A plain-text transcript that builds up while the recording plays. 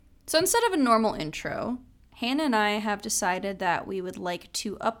So instead of a normal intro, Hannah and I have decided that we would like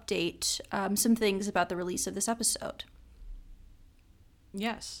to update some things about the release of this episode.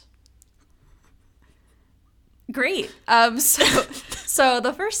 Yes. Great. So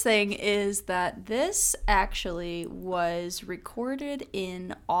the first thing is that this actually was recorded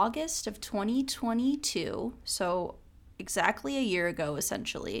in August of 2022, so exactly a year ago,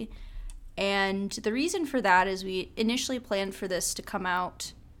 essentially. And the reason for that is we initially planned for this to come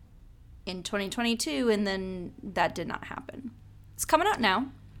out in 2022, and then that did not happen. It's coming out now.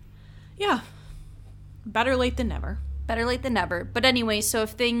 Yeah. Better late than never. Better late than never. But anyway, so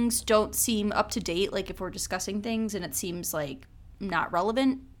if things don't seem up to date, like if we're discussing things and it seems like not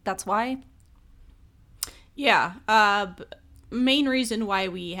relevant, that's why. Yeah. Main reason why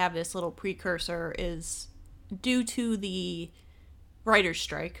we have this little precursor is due to the writer's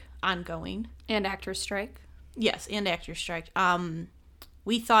strike ongoing. And actor's strike. Yes, and actor's strike.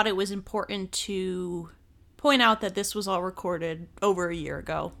 We thought it was important to point out that this was all recorded over a year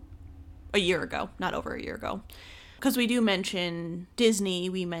ago. A year ago, not over a year ago. Because we do mention Disney,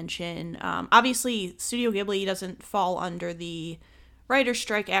 we mention, obviously, Studio Ghibli doesn't fall under the writer's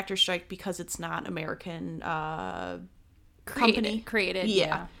strike, actor's strike, because it's not American company. Created,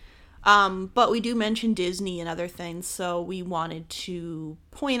 yeah. But we do mention Disney and other things, so we wanted to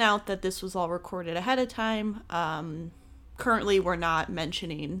point out that this was all recorded ahead of time. Currently, we're not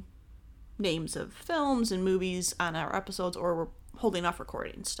mentioning names of films and movies on our episodes, or we're holding off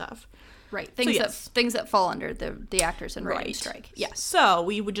recording stuff. Right. Things that fall under the actors and writing strike. Yes. So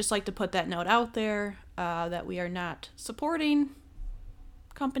we would just like to put that note out there that we are not supporting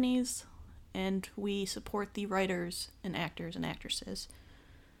companies, and we support the writers and actors and actresses.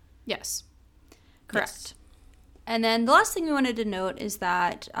 Yes. Correct. Yes. And then the last thing we wanted to note is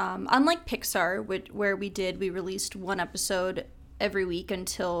that unlike Pixar, where we released one episode every week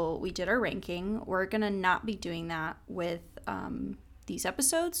until we did our ranking, we're going to not be doing that with these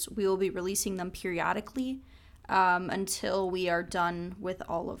episodes. We will be releasing them periodically until we are done with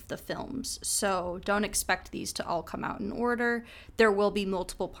all of the films. So don't expect these to all come out in order. There will be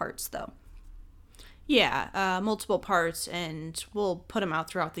multiple parts, though. Yeah, multiple parts, and we'll put them out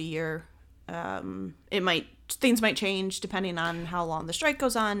throughout the year. Things might change depending on how long the strike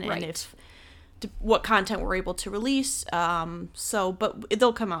goes on and what content we're able to release. But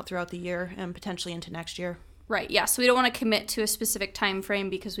they'll come out throughout the year and potentially into next year. Right, yeah. So we don't want to commit to a specific time frame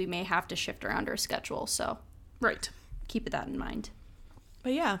because we may have to shift around our schedule. So keep that in mind.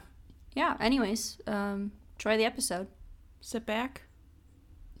 But yeah. Yeah, anyways, enjoy the episode. Sit back,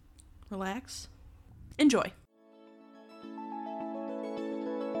 relax, enjoy.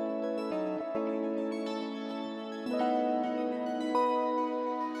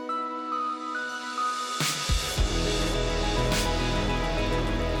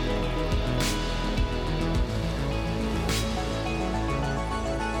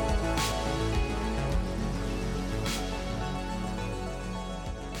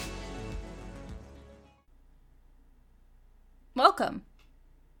 Welcome.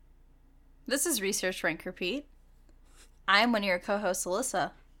 This is Research Rank Repeat. I'm one of your co-hosts,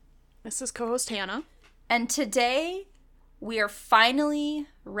 Alyssa. This is co-host Hannah. And today we are finally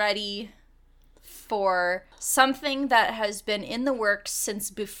ready for something that has been in the works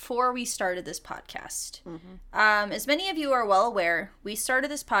since before we started this podcast. Mm-hmm. As many of you are well aware, we started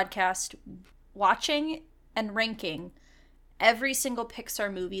this podcast watching and ranking every single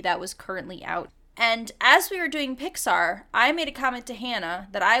Pixar movie that was currently out. And as we were doing Pixar, I made a comment to Hannah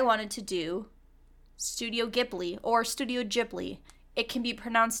that I wanted to do Studio Ghibli or Studio Ghibli. It can be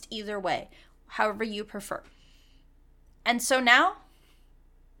pronounced either way, however you prefer. And so now,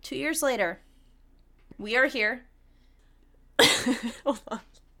 2 years later, we are here. Hold on.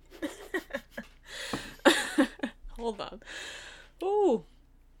 Hold on. Ooh.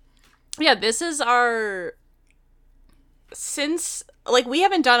 Yeah, this is our... we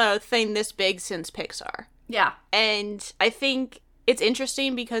haven't done a thing this big since Pixar. Yeah. And I think it's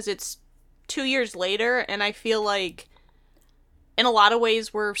interesting because it's 2 years later, and I feel like in a lot of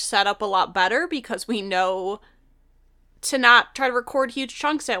ways we're set up a lot better because we know to not try to record huge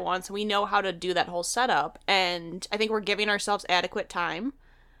chunks at once. We know how to do that whole setup, and I think we're giving ourselves adequate time.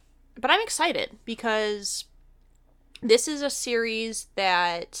 But I'm excited because this is a series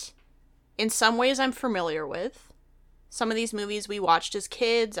that in some ways I'm familiar with. Some of these movies we watched as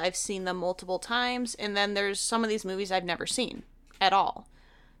kids, I've seen them multiple times, and then there's some of these movies I've never seen at all.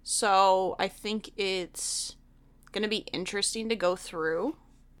 So I think it's going to be interesting to go through.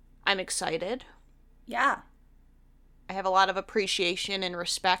 I'm excited. Yeah. I have a lot of appreciation and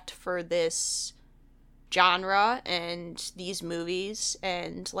respect for this genre and these movies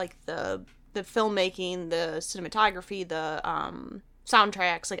and, like, the filmmaking, the cinematography, the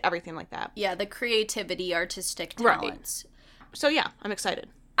soundtracks, like, everything like that. Yeah, the creativity, artistic talents. Right. So, yeah, I'm excited.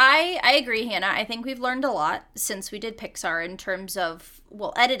 I agree, Hannah. I think we've learned a lot since we did Pixar in terms of,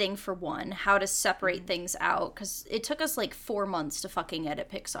 well, editing for one, how to separate things out, because it took us like 4 months to fucking edit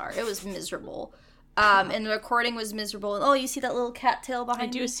Pixar. It was miserable. And the recording was miserable. And, oh, you see that little cat tail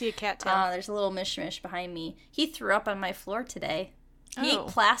behind me? I do see a cat tail. There's a little mishmish behind me. He threw up on my floor today. He Oh.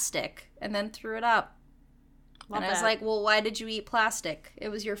 ate plastic and then threw it up. Love and I was that. like, well, why did you eat plastic? It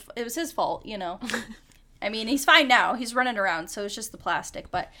was his fault, you know. I mean, he's fine now. He's running around, so it's just the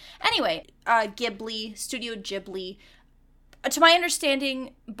plastic. But anyway, Ghibli, Studio Ghibli. To my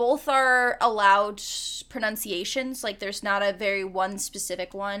understanding, both are allowed pronunciations. Like, there's not a very one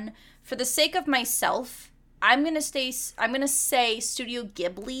specific one. For the sake of myself, I'm gonna say Studio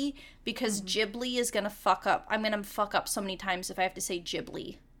Ghibli because Ghibli is gonna fuck up. I'm gonna fuck up so many times if I have to say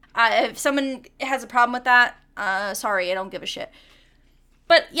Ghibli. If someone has a problem with that, sorry, I don't give a shit.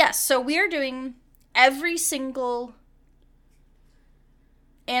 But yes, so we are doing every single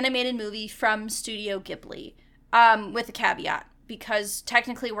animated movie from Studio Ghibli, with a caveat, because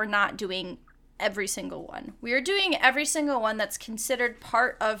technically we're not doing every single one. We are doing every single one that's considered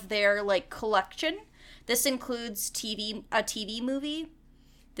part of their, like, collection. This includes a TV movie.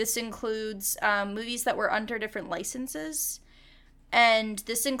 This includes movies that were under different licenses. And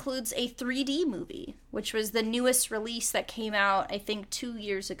this includes a 3D movie, which was the newest release that came out, I think, 2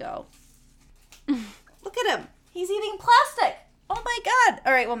 years ago. Look at him. He's eating plastic. Oh my god.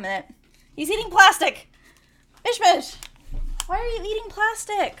 All right, 1 minute. He's eating plastic. Mish, why are you eating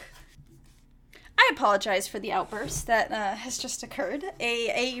plastic? I apologize for the outburst that has just occurred.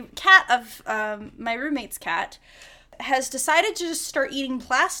 A cat of my roommate's cat has decided to just start eating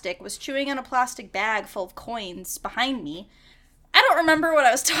plastic, was chewing on a plastic bag full of coins behind me. I don't remember what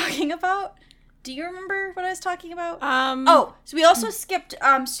I was talking about. Do you remember what I was talking about? So we also skipped,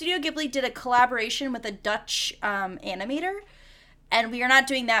 Studio Ghibli did a collaboration with a Dutch animator, and we are not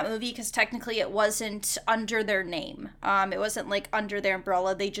doing that movie because technically it wasn't under their name. It wasn't, like, under their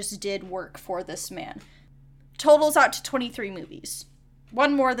umbrella. They just did work for this man. Totals out to 23 movies.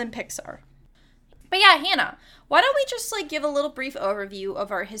 One more than Pixar. But yeah, Hannah, why don't we just, like, give a little brief overview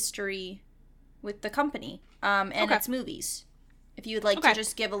of our history with the company and its movies? If you would like to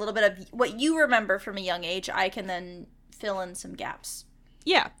just give a little bit of what you remember from a young age, I can then fill in some gaps.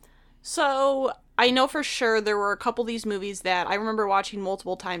 Yeah. So, I know for sure there were a couple of these movies that I remember watching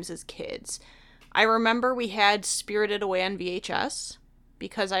multiple times as kids. I remember we had Spirited Away on VHS,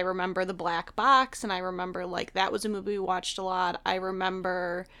 because I remember the black box, and I remember, like, that was a movie we watched a lot. I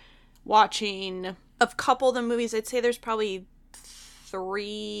remember watching a couple of the movies. I'd say there's probably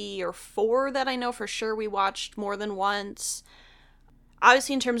 3 or 4 that I know for sure we watched more than once.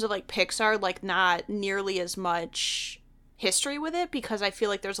 Obviously, in terms of, like, Pixar, like, not nearly as much history with it, because I feel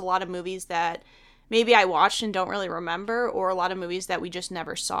like there's a lot of movies that maybe I watched and don't really remember, or a lot of movies that we just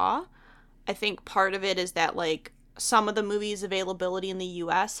never saw. I think part of it is that, like, some of the movies' availability in the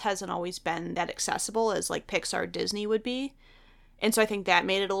US hasn't always been that accessible as, like, Pixar, Disney would be. And so I think that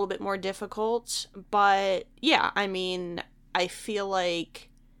made it a little bit more difficult. But, yeah, I mean, I feel like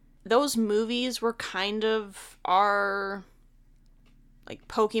those movies were kind of our, like,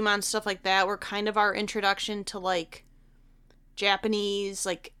 Pokemon, stuff like that, were kind of our introduction to, like, Japanese,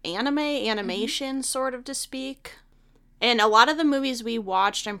 like, animation, sort of, to speak. And a lot of the movies we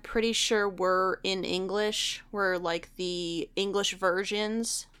watched, I'm pretty sure, were in English, were, like, the English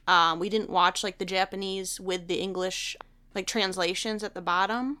versions. We didn't watch, like, the Japanese with the English, like, translations at the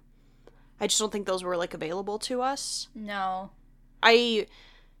bottom. I just don't think those were, like, available to us. No. I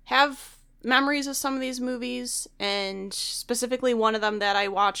have memories of some of these movies, and specifically one of them that I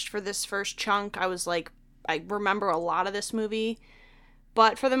watched for this first chunk, I was like, I remember a lot of this movie.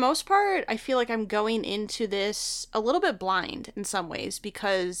 But for the most part, I feel like I'm going into this a little bit blind in some ways,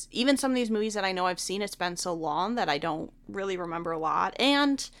 because even some of these movies that I know I've seen, it's been so long that I don't really remember a lot.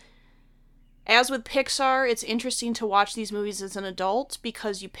 And as with Pixar, it's interesting to watch these movies as an adult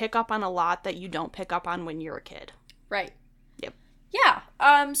because you pick up on a lot that you don't pick up on when you're a kid. Right. Yep. Yeah.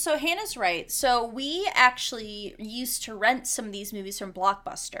 So Hannah's right. So we actually used to rent some of these movies from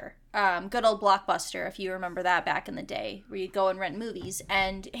Blockbuster. Good old Blockbuster, if you remember that back in the day, where you'd go and rent movies.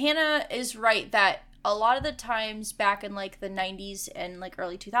 And Hannah is right that a lot of the times back in, like, the 90s and, like,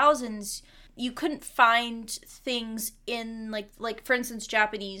 early 2000s, you couldn't find things in, like for instance,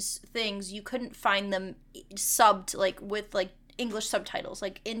 Japanese things, you couldn't find them subbed, like, with, like, English subtitles,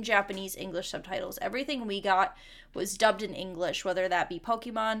 like in Japanese English subtitles. Everything we got was dubbed in English, whether that be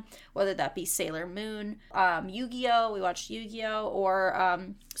Pokemon, whether that be Sailor Moon, Yu-Gi-Oh! We watched Yu-Gi-Oh! Or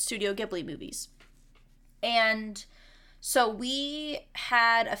Studio Ghibli movies. And so we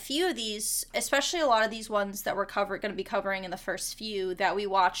had a few of these, especially a lot of these ones that we're going to be covering in the first few that we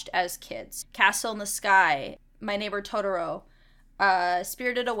watched as kids. Castle in the Sky, My Neighbor Totoro,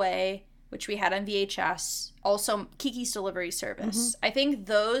 Spirited Away, which we had on VHS, also Kiki's Delivery Service. I think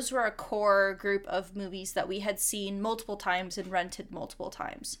those were a core group of movies that we had seen multiple times and rented multiple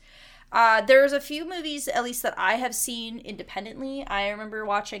times. There's a few movies, at least that I have seen independently. I remember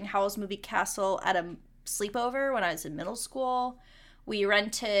watching Howl's Moving Castle at a sleepover when I was in middle school. We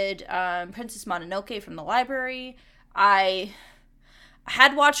rented Princess Mononoke from the library. I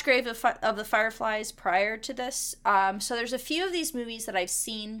had watched Grave of the Fireflies prior to this. So there's a few of these movies that I've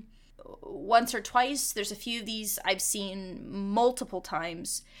seen once or twice. There's a few of these I've seen multiple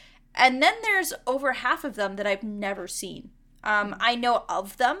times. And then there's over half of them that I've never seen. I know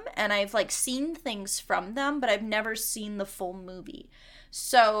of them, and I've, like, seen things from them, but I've never seen the full movie.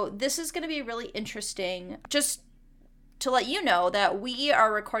 So this is going to be really interesting. Just to let you know that we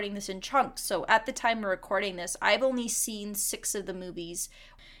are recording this in chunks. So at the time we're recording this, I've only seen 6 of the movies.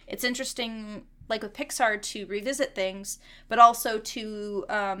 It's interesting, like with Pixar, to revisit things, but also to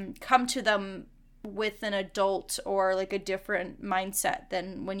come to them with an adult or like a different mindset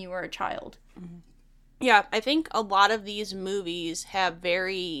than when you were a child. Yeah, I think a lot of these movies have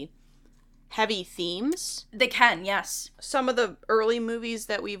very heavy themes. They can, yes. Some of the early movies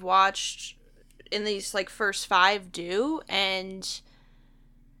that we've watched in these, like, first 5 do, and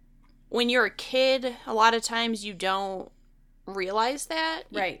when you're a kid, a lot of times you don't realize that.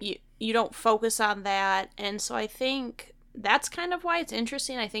 Right. You don't focus on that, and so I think that's kind of why it's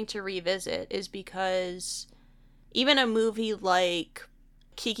interesting, I think, to revisit, is because even a movie like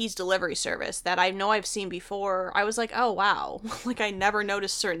Kiki's Delivery Service that I know I've seen before, I was like, oh, wow. Like, I never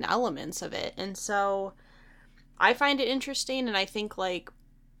noticed certain elements of it. And so I find it interesting, and I think, like,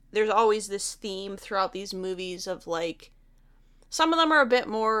 there's always this theme throughout these movies of, like, some of them are a bit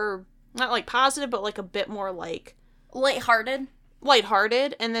more, not, like, positive, but, like, a bit more, like,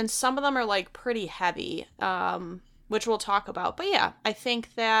 Lighthearted, and then some of them are, like, pretty heavy, which we'll talk about. But yeah, I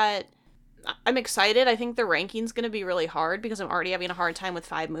think that I'm excited. I think the ranking's going to be really hard because I'm already having a hard time with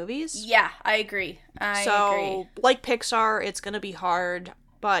 5 movies. Yeah, I agree. I agree. Like Pixar, it's going to be hard.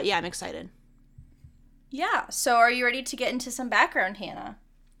 But yeah, I'm excited. Yeah, so are you ready to get into some background, Hannah?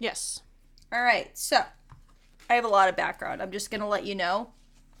 Yes. All right, so I have a lot of background. I'm just going to let you know.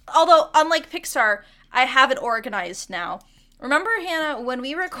 Although, unlike Pixar, I have it organized now. Remember, Hannah, when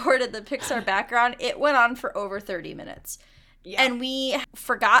we recorded the Pixar background, it went on for over 30 minutes. Yeah. And we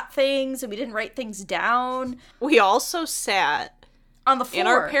forgot things, and we didn't write things down. We also sat on the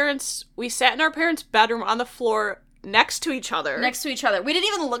floor. We sat in our parents' bedroom on the floor next to each other. We didn't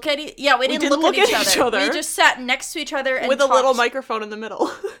even look at each other. We didn't look at each other. We just sat next to each other and with talked. A little microphone in the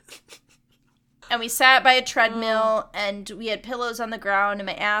middle. And we sat by a treadmill, and we had pillows on the ground, and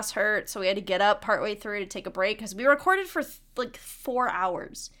my ass hurt, so we had to get up partway through to take a break, because we recorded for, like, 4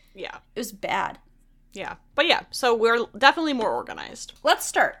 hours. Yeah. It was bad. Yeah. But yeah, so we're definitely more organized. Let's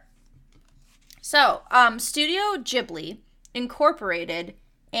start. So, Studio Ghibli Incorporated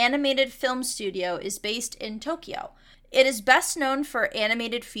animated film studio is based in Tokyo. It is best known for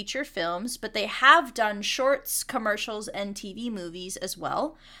animated feature films, but they have done shorts, commercials, and TV movies as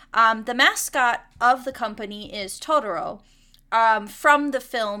well. The mascot of the company is Totoro, from the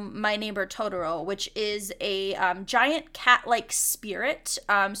film My Neighbor Totoro, which is a giant cat-like spirit.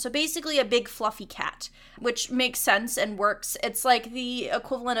 So basically a big fluffy cat, which makes sense and works. It's like the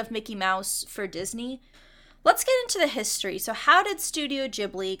equivalent of Mickey Mouse for Disney. Let's get into the history. So how did Studio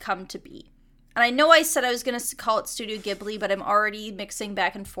Ghibli come to be? And I know I said I was going to call it Studio Ghibli, but I'm already mixing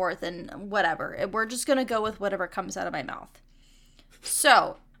back and forth and whatever. We're just going to go with whatever comes out of my mouth.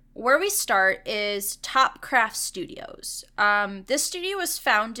 So, where we start is Top Craft Studios. This studio was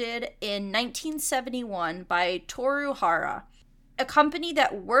founded in 1971 by Toru Hara, a company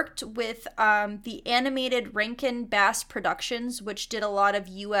that worked with the animated Rankin Bass Productions, which did a lot of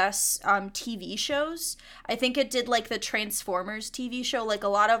U.S. TV shows. I think it did, like, the Transformers TV show, like a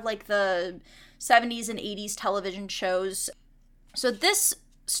lot of, like, the 70s and 80s television shows. So this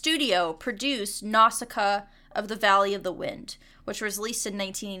studio produced Nausicaa of the Valley of the Wind, which was released in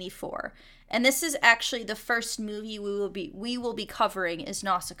 1984. And this is actually the first movie we will be covering is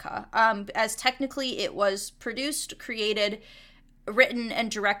Nausicaa. As technically it was produced, created, written, and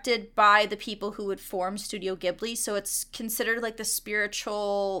directed by the people who would form Studio Ghibli, so it's considered like the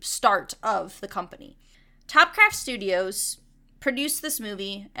spiritual start of the company. Topcraft Studios produced this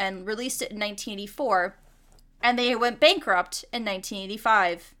movie and released it in 1984, and they went bankrupt in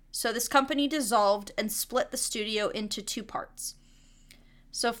 1985. So this company dissolved and split the studio into two parts.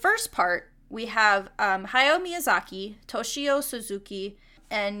 So first part, we have Hayao Miyazaki, Toshio Suzuki,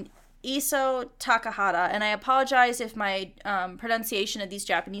 and Isao Takahata. And I apologize if my pronunciation of these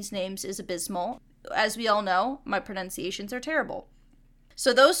Japanese names is abysmal. As we all know, my pronunciations are terrible.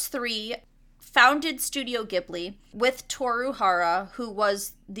 So those three founded Studio Ghibli with Toru Hara, who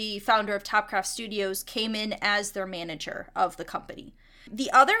was the founder of Topcraft Studios, came in as their manager of the company.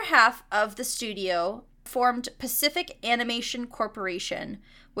 The other half of the studio formed Pacific Animation Corporation,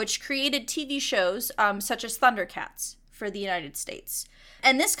 which created TV shows such as Thundercats for the United States.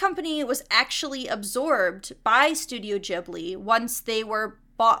 And this company was actually absorbed by Studio Ghibli once they were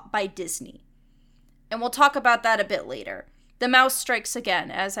bought by Disney. And we'll talk about that a bit later. The mouse strikes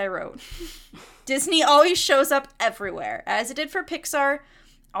again, as I wrote. Disney always shows up everywhere, as it did for Pixar,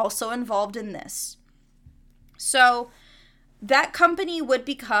 also involved in this. So that company would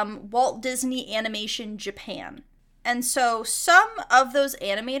become Walt Disney Animation Japan. And so some of those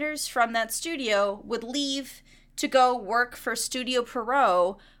animators from that studio would leave to go work for Studio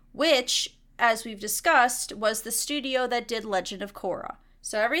Pierrot, which, as we've discussed, was the studio that did Legend of Korra.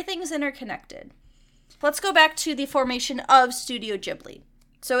 So everything's interconnected. Let's go back to the formation of Studio Ghibli.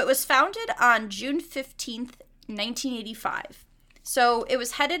 So it was founded on June 15th, 1985. So it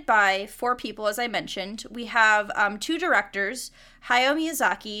was headed by four people, as I mentioned. We have two directors, Hayao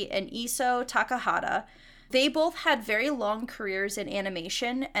Miyazaki and Isao Takahata. They both had very long careers in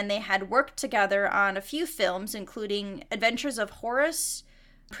animation, and they had worked together on a few films, including Adventures of Horace,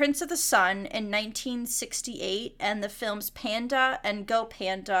 Prince of the Sun in 1968, and the films Panda and Go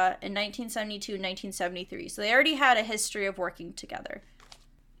Panda in 1972 and 1973. So they already had a history of working together.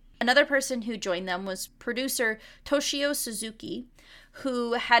 Another person who joined them was producer Toshio Suzuki,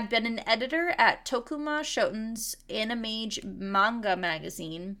 who had been an editor at Tokuma Shoten's Animage manga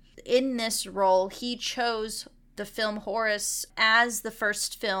magazine. In this role, he chose the film Horace as the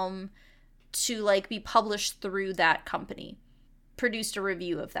first film to be published through that company. Produced a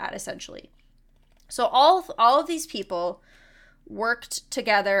review of that, essentially. So all of these people worked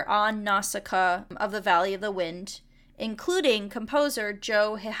together on Nausicaa of the Valley of the Wind, including composer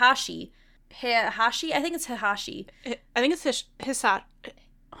Joe Hisaishi. Hisashi? I think it's Hisashi. I think it's Hisashi.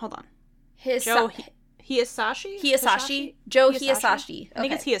 Hold on. Hisashi? Hisashi? Joe Hisashi. Okay. I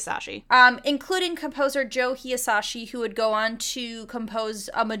think it's Hisashi. Including composer Joe Hisashi, who would go on to compose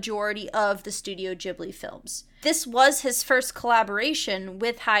a majority of the Studio Ghibli films. This was his first collaboration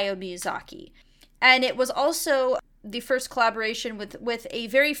with Hayao Miyazaki. And it was also the first collaboration with a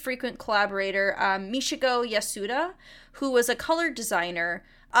very frequent collaborator, Michigo Yasuda, who was a color designer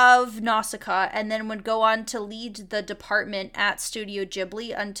of Nausicaa and then would go on to lead the department at Studio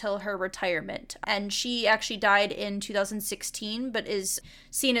Ghibli until her retirement. And she actually died in 2016, but is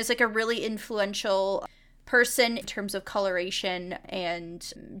seen as a really influential person in terms of coloration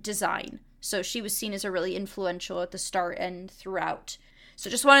and design. So she was seen as a really influential at the start and throughout. So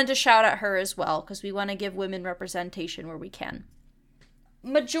just wanted to shout at her as well, because we want to give women representation where we can.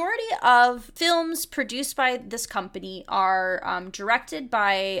 Majority of films produced by this company are directed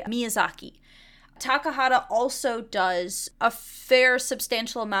by Miyazaki. Takahata also does a fair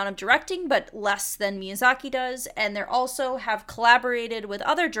substantial amount of directing, but less than Miyazaki does, and they also have collaborated with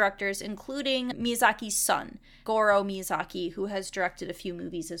other directors, including Miyazaki's son, Goro Miyazaki, who has directed a few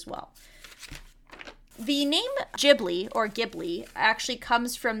movies as well. The name Ghibli, or Ghibli, actually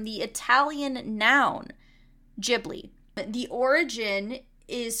comes from the Italian noun Ghibli. The origin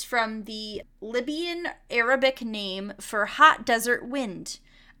is from the Libyan Arabic name for hot desert wind.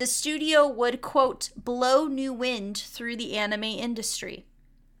 The studio would, quote, blow new wind through the anime industry.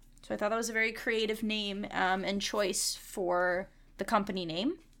 So I thought that was a very creative name and choice for the company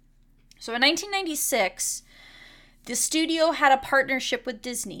name. So in 1996, the studio had a partnership with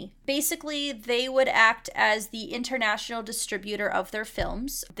Disney. Basically, they would act as the international distributor of their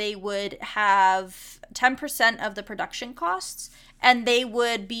films. They would have 10% of the production costs, and they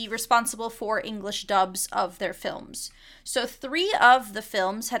would be responsible for English dubs of their films. So 3 of the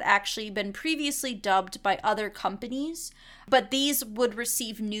films had actually been previously dubbed by other companies, but these would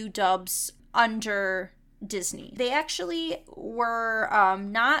receive new dubs under Disney. They actually were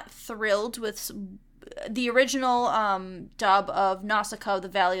not thrilled with the original dub of Nausicaa, the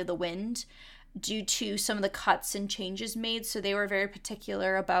Valley of the Wind, due to some of the cuts and changes made, so they were very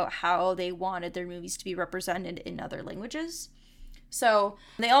particular about how they wanted their movies to be represented in other languages. So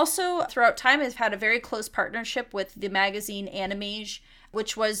they also, throughout time, have had a very close partnership with the magazine Animage,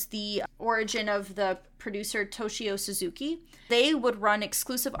 which was the origin of the producer Toshio Suzuki. They would run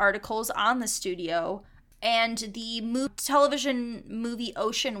exclusive articles on the studio, and the television movie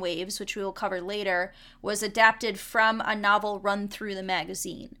Ocean Waves, which we will cover later, was adapted from a novel run through the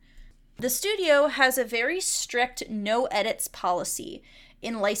magazine. The studio has a very strict no edits policy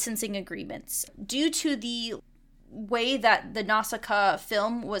in licensing agreements due to the way that the Nausicaa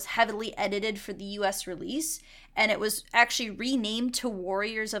film was heavily edited for the US release, and it was actually renamed to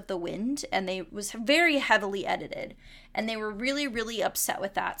Warriors of the Wind, and it was very heavily edited, and they were really, really upset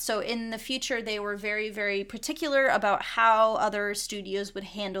with that. So in the future, they were very, very particular about how other studios would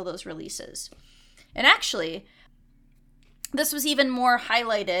handle those releases. And actually, this was even more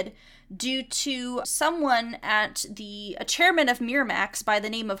highlighted due to someone a chairman of Miramax by the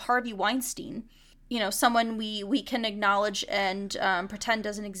name of Harvey Weinstein, someone we can acknowledge and pretend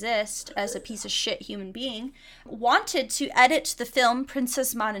doesn't exist as a piece of shit human being, wanted to edit the film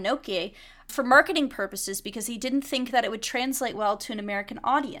Princess Mononoke for marketing purposes because he didn't think that it would translate well to an American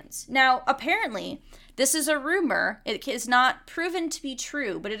audience. Now, apparently, this is a rumor. It is not proven to be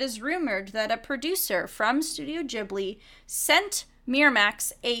true, but it is rumored that a producer from Studio Ghibli sent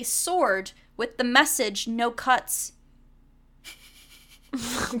Miramax a sword with the message, "No cuts."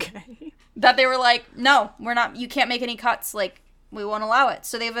 Okay. That they were like, no, you can't make any cuts, we won't allow it.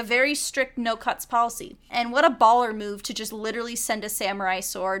 So they have a very strict no cuts policy. And what a baller move to just literally send a samurai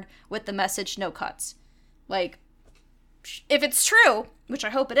sword with the message, "No cuts." If it's true, which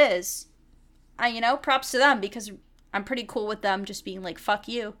I hope it is, props to them, because I'm pretty cool with them just being like, fuck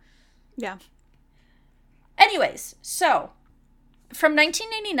you. Yeah. Anyways, so from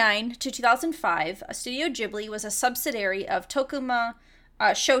 1999 to 2005, Studio Ghibli was a subsidiary of Tokuma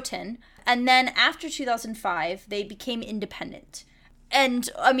Shoten, and then after 2005, they became independent. And,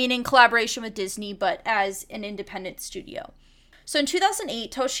 in collaboration with Disney, but as an independent studio. So in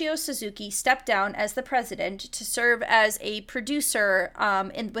 2008, Toshio Suzuki stepped down as the president to serve as a producer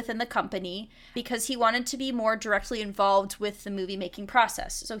within the company because he wanted to be more directly involved with the movie-making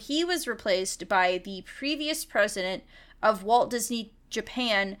process. So he was replaced by the previous president of Walt Disney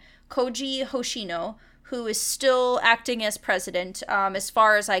Japan, Koji Hoshino, who is still acting as president, as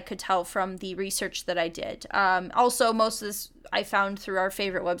far as I could tell from the research that I did. Also, most of this I found through our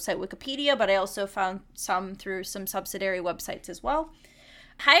favorite website, Wikipedia, but I also found some through some subsidiary websites as well.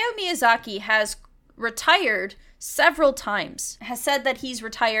 Hayao Miyazaki has retired several times, has said that he's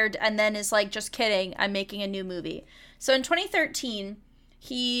retired, and then is like, just kidding, I'm making a new movie. So in 2013,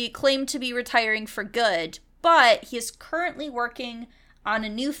 he claimed to be retiring for good, but he is currently working on a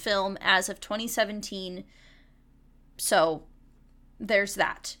new film as of 2017. So there's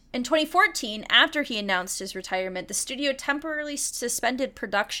that. In 2014, after he announced his retirement, the studio temporarily suspended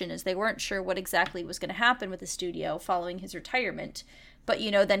production as they weren't sure what exactly was going to happen with the studio following his retirement. But,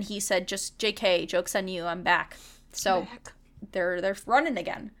 then he said, just JK, joke's on you, I'm back. So they're running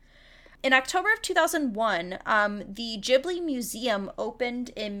again. In October of 2001, the Ghibli Museum opened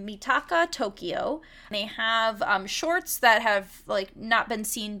in Mitaka, Tokyo. They have shorts that have not been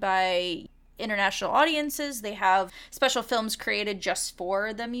seen by international audiences. They have special films created just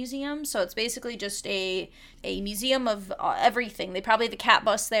for the museum. So it's basically just a museum of everything. They probably have a cat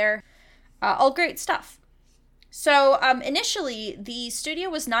bus there. All great stuff. So initially, the studio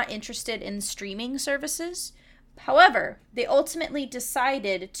was not interested in streaming services. However, they ultimately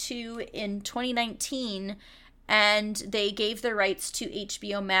decided to in 2019, and they gave the rights to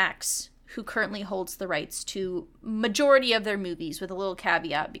HBO Max, who currently holds the rights to majority of their movies, with a little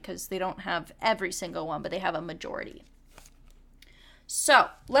caveat because they don't have every single one, but they have a majority. So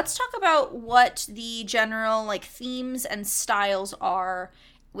let's talk about what the general themes and styles are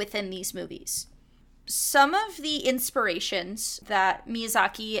within these movies. Some of the inspirations that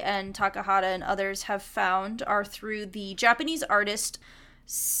Miyazaki and Takahata and others have found are through the Japanese artist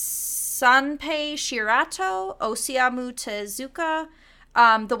Sanpei Shirato, Osamu Tezuka,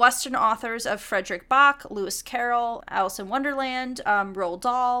 the Western authors of Frederick Bach, Lewis Carroll, Alice in Wonderland, Roald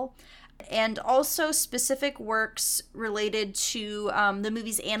Dahl, and also specific works related to the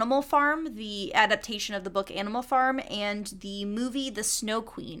movies Animal Farm, the adaptation of the book Animal Farm, and the movie The Snow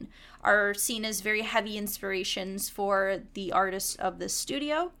Queen are seen as very heavy inspirations for the artists of this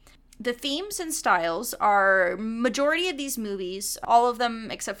studio. The themes and styles are, majority of these movies, all of them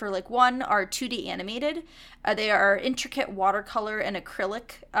except for one, are 2D animated. They are intricate watercolor and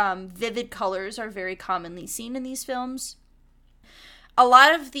acrylic. Vivid colors are very commonly seen in these films. A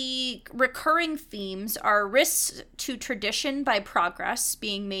lot of the recurring themes are risks to tradition by progress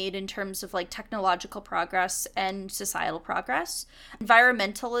being made in terms of like technological progress and societal progress,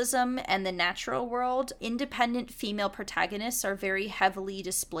 environmentalism and the natural world. Independent female protagonists are very heavily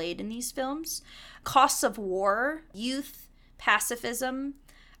displayed in these films. Costs of war, youth, pacifism.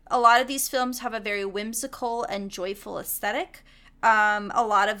 A lot of these films have a very whimsical and joyful aesthetic. A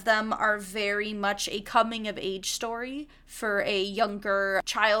lot of them are very much a coming-of-age story for a younger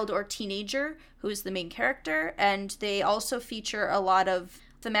child or teenager who's the main character, and they also feature a lot of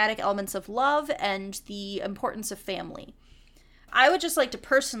thematic elements of love and the importance of family. I would just like to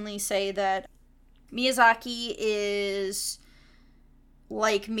personally say that Miyazaki is,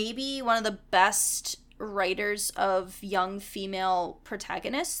 like, maybe one of the best writers of young female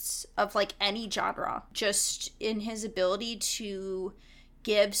protagonists of like any genre, just in his ability to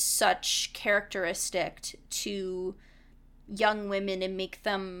give such characteristic to young women and make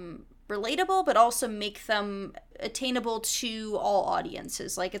them relatable, but also make them attainable to all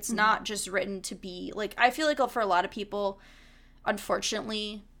audiences. Like, it's not just written to be like, I feel like for a lot of people,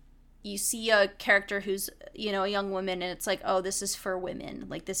 unfortunately, you see a character who's, you know, a young woman and it's like, oh, this is for women.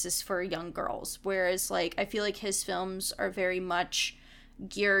 Like, this is for young girls. Whereas, like, I feel like his films are very much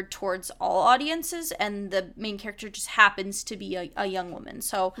geared towards all audiences and the main character just happens to be a young woman.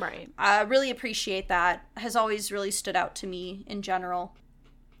 So right. I really appreciate that. Has always really stood out to me in general.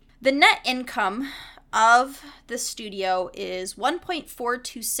 The net income of the studio is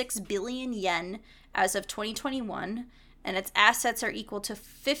 1.426 billion yen as of 2021. And its assets are equal to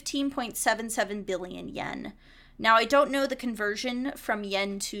 15.77 billion yen. Now, I don't know the conversion from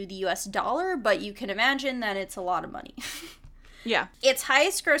yen to the US dollar, but you can imagine that it's a lot of money. Yeah. Its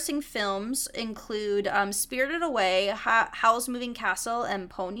highest grossing films include Spirited Away, Howl's Moving Castle, and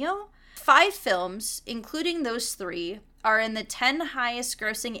Ponyo. 5 films, including those 3, are in the 10 highest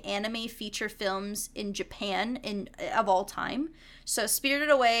grossing anime feature films in Japan of all time. So Spirited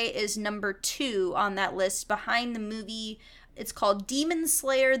Away is number 2 on that list, behind the movie. It's called Demon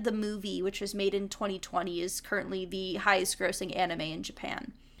Slayer the Movie, which was made in 2020, is currently the highest grossing anime in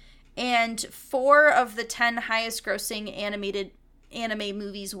Japan. And 4 of the 10 highest grossing animated anime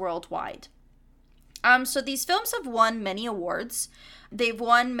movies worldwide. So these films have won many awards. They've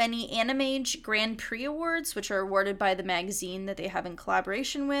won many Animage Grand Prix awards, which are awarded by the magazine that they have in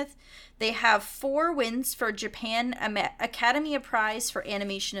collaboration with. They have 4 wins for Japan Academy Prize for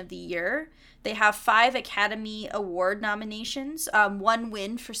Animation of the Year. They have 5 Academy Award nominations. 1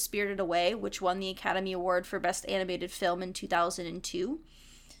 win for Spirited Away, which won the Academy Award for Best Animated Film in 2002.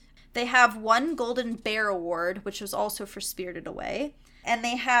 They have 1 Golden Bear Award, which was also for Spirited Away. And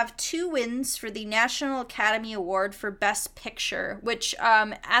they have 2 wins for the National Academy Award for Best Picture, which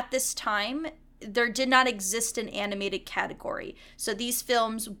at this time, there did not exist an animated category. So these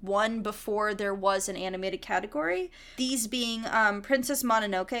films won before there was an animated category. These being Princess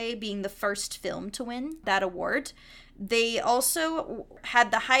Mononoke being the first film to win that award. They also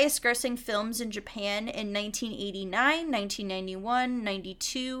had the highest grossing films in Japan in 1989, 1991,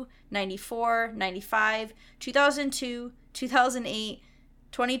 92, 94, 95, 2002, 2008,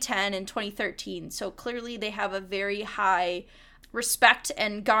 2010, and 2013. So clearly they have a very high respect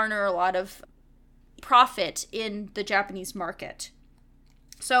and garner a lot of profit in the Japanese market.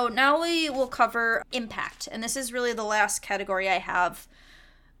 So now we will cover impact, and this is really the last category I have.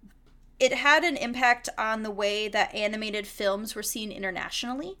 It had an impact on the way that animated films were seen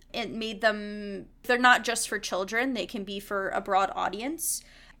internationally. It made them, they're not just for children, they can be for a broad audience.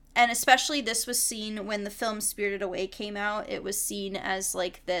 And especially this was seen when the film Spirited Away came out. It was seen as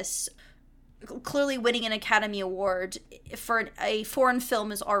like this, clearly winning an Academy Award for a foreign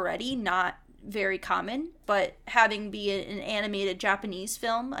film is already not very common, but having be an animated Japanese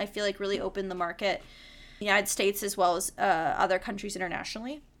film, I feel like really opened the market in the United States as well as other countries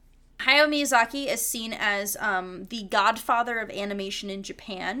internationally. Hayao Miyazaki is seen as the godfather of animation in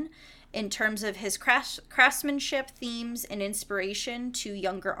Japan in terms of his craftsmanship, themes, and inspiration to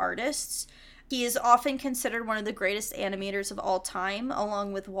younger artists. He is often considered one of the greatest animators of all time,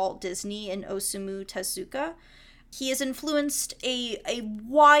 along with Walt Disney and Osamu Tezuka. He has influenced a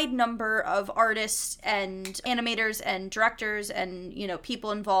wide number of artists and animators and directors and, you know,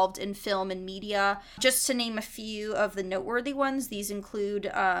 people involved in film and media. Just to name a few of the noteworthy ones, these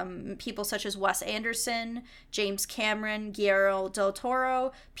include people such as Wes Anderson, James Cameron, Guillermo del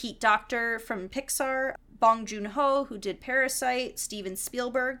Toro, Pete Docter from Pixar, Bong Joon-ho, who did Parasite, Steven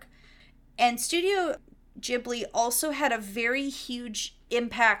Spielberg. And Studio Ghibli also had a very huge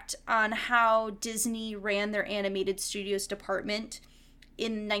impact on how Disney ran their animated studios department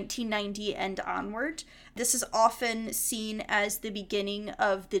in 1990 and onward. This is often seen as the beginning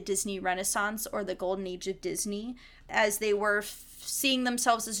of the Disney Renaissance or the Golden Age of Disney, as they were seeing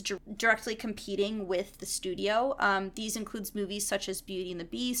themselves as directly competing with the studio. These includes movies such as Beauty and the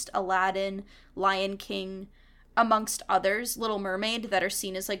Beast, Aladdin, Lion King, amongst others, Little Mermaid, that are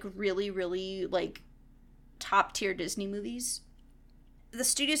seen as like really, really like top tier Disney movies. The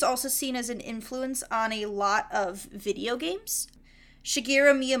studio is also seen as an influence on a lot of video games.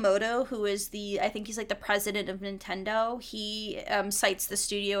 Shigeru Miyamoto, who is I think he's like the president of Nintendo, he cites the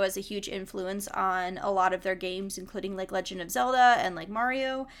studio as a huge influence on a lot of their games, including like Legend of Zelda and like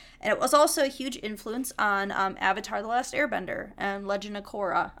Mario. And it was also a huge influence on Avatar: The Last Airbender and Legend of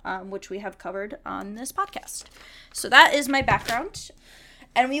Korra, which we have covered on this podcast. So that is my background.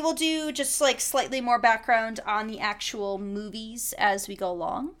 And we will do just like slightly more background on the actual movies as we go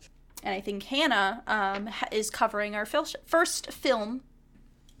along. And I think Hannah is covering our first film.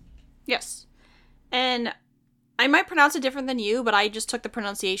 Yes. And I might pronounce it different than you, but I just took the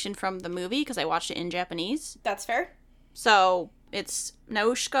pronunciation from the movie because I watched it in Japanese. That's fair. So it's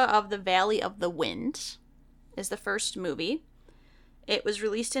Nausicaa of the Valley of the Wind is the first movie. It was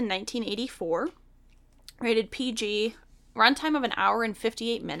released in 1984. Rated PG. Runtime of 1 hour and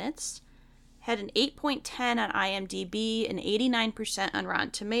 58 minutes. Had an 8.10 on IMDb, an 89% on Rotten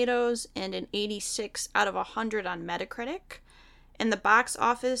Tomatoes, and an 86 out of 100 on Metacritic. In the box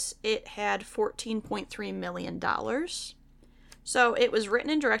office, it had $14.3 million. So it was written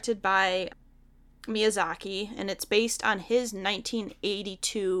and directed by Miyazaki, and it's based on his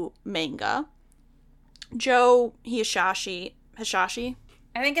 1982 manga. Joe Hisaishi.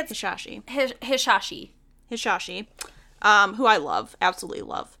 I think it's Hisaishi. Hisaishi. Who I love, absolutely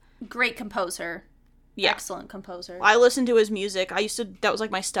love. Great composer. Yeah. Excellent composer. I listened to his music. That was like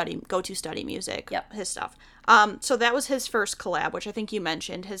my go-to study music. Yep. His stuff. So that was his first collab, which I think you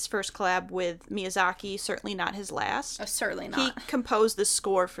mentioned. His first collab with Miyazaki, certainly not his last. Oh, certainly not. He composed the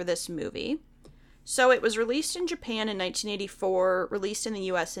score for this movie. So it was released in Japan in 1984, released in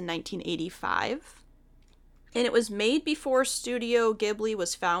the US in 1985. And it was made before Studio Ghibli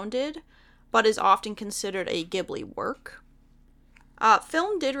was founded, but is often considered a Ghibli work.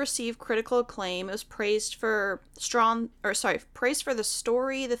 Film did receive critical acclaim. It was praised for the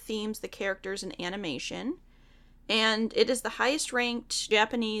story, the themes, the characters, and animation. And it is the highest ranked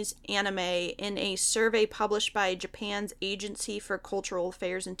Japanese anime in a survey published by Japan's Agency for Cultural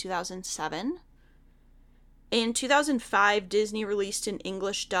Affairs in 2007. In 2005, Disney released an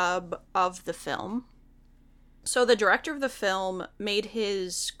English dub of the film. So the director of the film made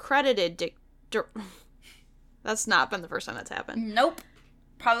his credited... That's not been the first time that's happened. Nope.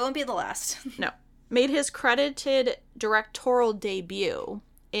 Probably won't be the last. No. Made his credited directorial debut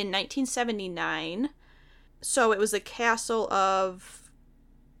in 1979. So it was the castle of...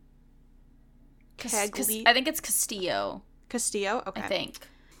 I think it's Castillo. Castillo? Okay. I think.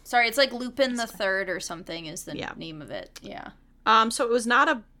 Sorry, it's like Lupin the Third or something is the name of it. Yeah. So it was not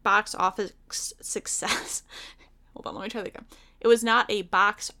a box office success. Hold on, let me try that again. It was not a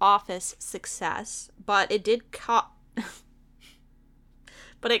box office success, but it did caught the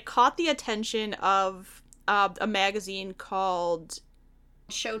attention of a magazine called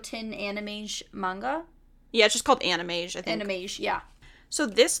Shoten Animage Manga. Yeah, it's just called Animage, I think. Animage, yeah. So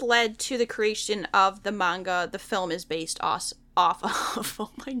this led to the creation of the manga the film is based off of. Oh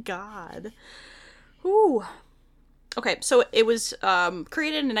my god. Ooh. Okay, so it was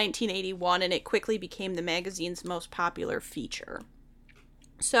created in 1981, and it quickly became the magazine's most popular feature.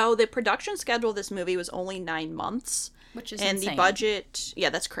 So the production schedule of this movie was only 9 months. Which is insane. And the budget, yeah,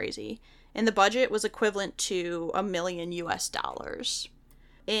 that's crazy. And the budget was equivalent to $1 million. In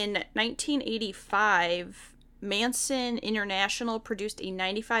 1985, Manson International produced a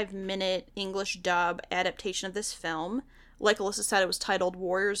 95-minute English dub adaptation of this film. Like Alyssa said, it was titled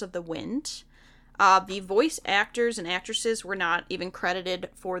Warriors of the Wind. The voice actors and actresses were not even credited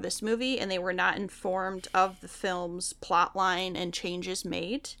for this movie, and they were not informed of the film's plotline and changes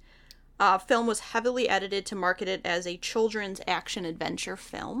made. Film was heavily edited to market it as a children's action-adventure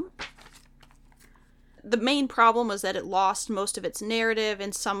film. The main problem was that it lost most of its narrative,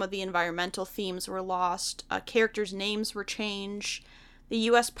 and some of the environmental themes were lost. Characters' names were changed. The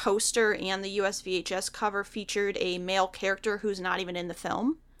U.S. poster and the U.S. VHS cover featured a male character who's not even in the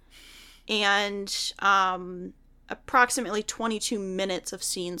film. And approximately 22 minutes of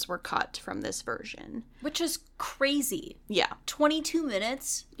scenes were cut from this version. Which is crazy. Yeah. 22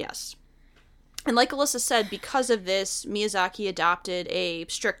 minutes? Yes. And like Alyssa said, because of this, Miyazaki adopted a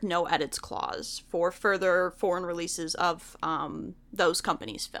strict no edits clause for further foreign releases of those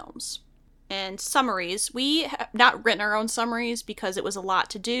companies' films. and summaries. We have not written our own summaries because it was a lot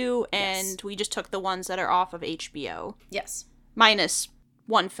to do, and we just took the ones that are off of HBO. Yes. Minus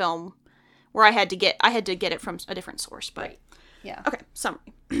one film where I had to get it from a different source, but right. Yeah. Okay,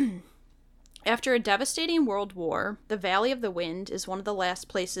 summary. After a devastating world war, the Valley of the Wind is one of the last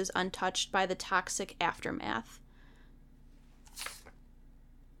places untouched by the toxic aftermath.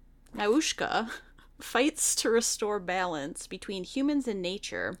 Naushka fights to restore balance between humans and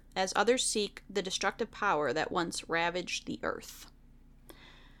nature as others seek the destructive power that once ravaged the earth.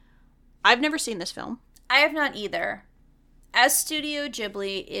 I've never seen this film. I have not either. As Studio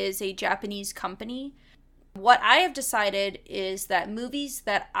Ghibli is a Japanese company, what I have decided is that movies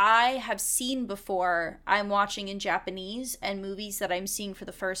that I have seen before, I'm watching in Japanese, and movies that I'm seeing for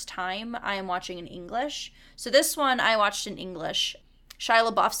the first time, I am watching in English. So this one I watched in English. Shia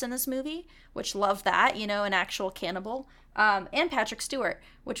LaBeouf's in this movie, which love that, an actual cannibal. And Patrick Stewart,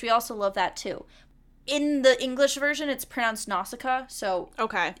 which we also love that too. In the English version, it's pronounced Nausicaa, so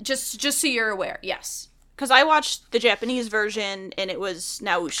okay, just so you're aware, yes. Because I watched the Japanese version, and it was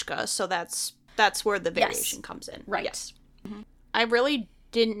Naushka, so that's where the variation comes in. Right. Yes. Mm-hmm. I really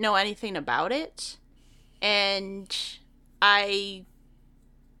didn't know anything about it, and I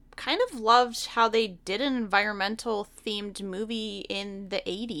kind of loved how they did an environmental themed movie in the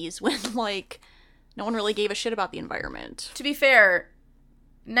 80s when, no one really gave a shit about the environment. To be fair,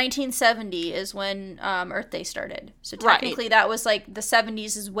 1970 is when Earth Day started. So technically that was, the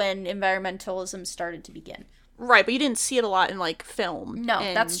 70s is when environmentalism started to begin. Right, but you didn't see it a lot in, film. No,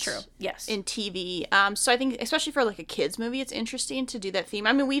 that's true. Yes. In TV. So I think, especially for, a kid's movie, it's interesting to do that theme.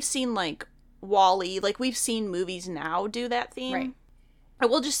 I mean, we've seen, WALL-E. We've seen movies now do that theme. Right. I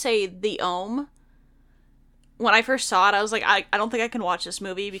will just say The Ohm. When I first saw it, I was like, I don't think I can watch this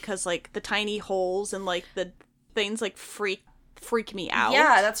movie because, the tiny holes and, the things, freak me out.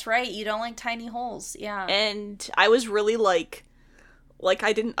 Yeah, that's right. You don't like tiny holes. Yeah. And I was really, I was like,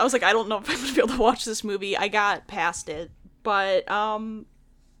 I don't know if I'm gonna be able to watch this movie. I got past it. But,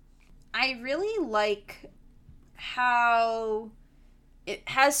 I really like how it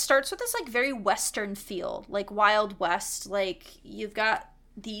starts with this, very Western feel. Wild West. You've got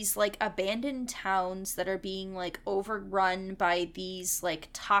these, abandoned towns that are being, overrun by these,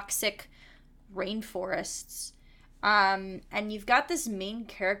 toxic rainforests. And you've got this main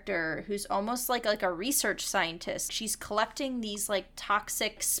character who's almost like a research scientist. She's collecting these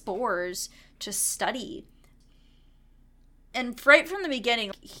toxic spores to study. And right from the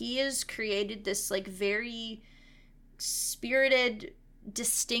beginning, he has created this very spirited,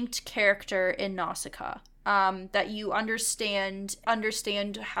 distinct character in Nausicaa. That you understand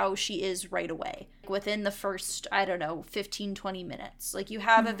how she is right away. Within the first, 15, 20 minutes. You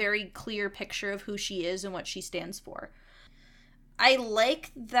have a very clear picture of who she is and what she stands for. I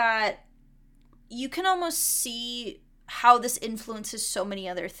like that you can almost see how this influences so many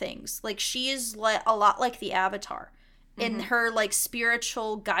other things. She is a lot like the Avatar. In her,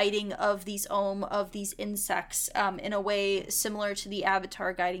 spiritual guiding of these of these insects, in a way similar to the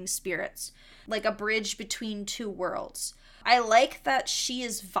Avatar guiding spirits. A bridge between two worlds. I like that she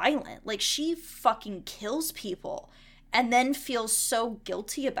is violent. She fucking kills people and then feels so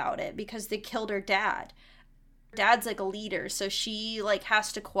guilty about it because they killed her dad. Dad's a leader, so she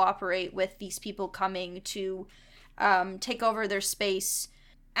has to cooperate with these people coming to take over their space.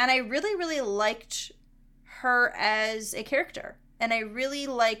 And I really, really liked her as a character. And I really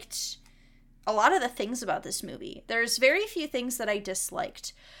liked a lot of the things about this movie. There's very few things that I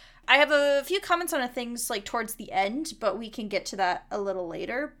disliked. I have a few comments on things towards the end, but we can get to that a little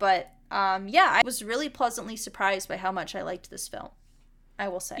later. But I was really pleasantly surprised by how much I liked this film, I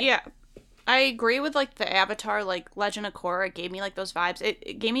will say. Yeah, I agree with the Avatar, Legend of Korra. It gave me those vibes.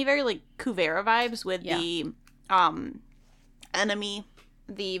 It gave me very Kuvera vibes with the enemy,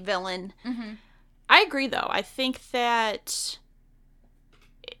 the villain. Mm-hmm. I agree though. I think that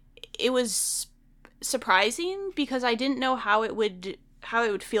it was surprising because I didn't know how it would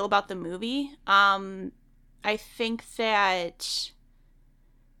feel about the movie. I think that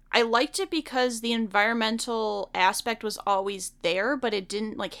I liked it because the environmental aspect was always there, but it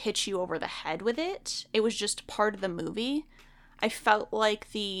didn't hit you over the head with it. It was just part of the movie. I felt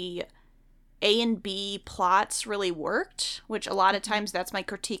like the A and B plots really worked, which a lot of times that's my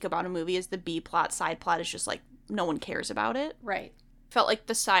critique about a movie is the B plot, side plot is just no one cares about it. Right. Felt like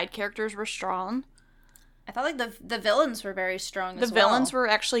the side characters were strong. I thought the villains were very strong as well. The villains were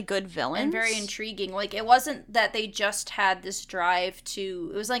actually good villains. And very intriguing. It wasn't that they just had this drive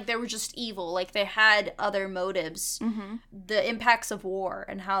to... It was they were just evil. They had other motives. Mm-hmm. The impacts of war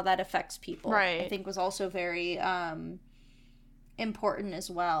and how that affects people. Right. I think was also very important as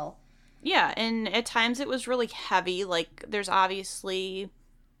well. Yeah, and at times it was really heavy. Like, there's obviously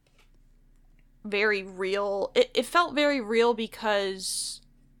very real. It felt very real because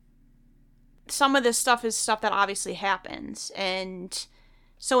some of this stuff is stuff that obviously happens. And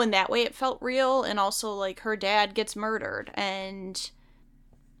so in that way it felt real. And also, like, her dad gets murdered. And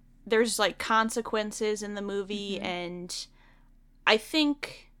there's, like, consequences in the movie. Mm-hmm. And I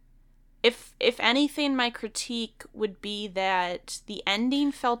think... If anything, my critique would be that the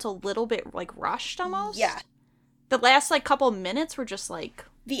ending felt a little bit, like, rushed almost. Yeah. The last, like, couple minutes were just, like...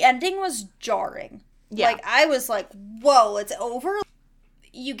 The ending was jarring. Yeah. Like, I was like, whoa, it's over?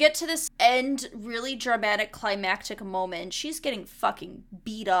 You get to this end, really dramatic, climactic moment. She's getting fucking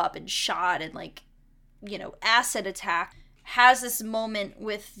beat up and shot and, like, you know, acid attack. Has this moment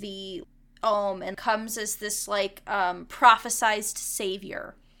with the Ohm and comes as this, like, prophesized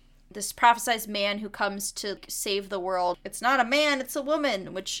savior. This prophesized man who comes to save the world. It's not a man, it's a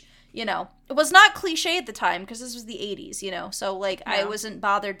woman, which, you know, it was not cliche at the time because this was the 80s, you know, so, like, yeah. I wasn't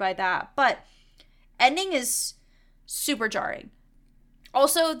bothered by that. But ending is super jarring.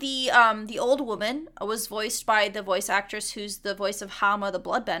 Also, the old woman was voiced by the voice actress who's the voice of Hama the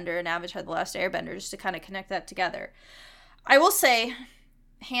Bloodbender in Avatar The Last Airbender, just to kind of connect that together. I will say,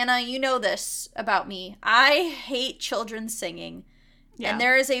 Hannah, you know this about me. I hate children singing. Yeah. And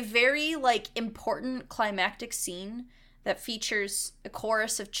there is a very, like, important climactic scene that features a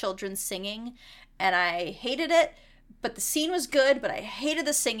chorus of children singing, and I hated it, but the scene was good, but I hated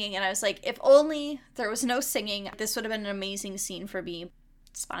the singing, and I was like, if only there was no singing, this would have been an amazing scene for me.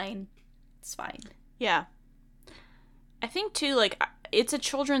 It's fine. It's fine. Yeah. I think, too, like, it's a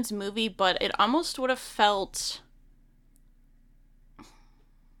children's movie, but it almost would have felt...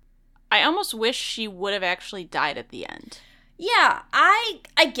 I almost wish she would have actually died at the end. Yeah, I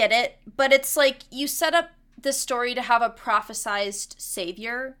get it, but it's like you set up the story to have a prophesized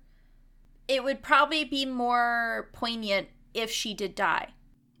savior. It would probably be more poignant if she did die.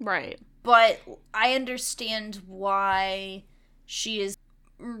 Right. But I understand why she is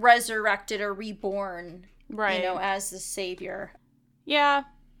resurrected or reborn, right, you know, as the savior. Yeah.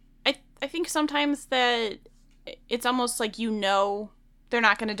 I think sometimes that it's almost like, you know, they're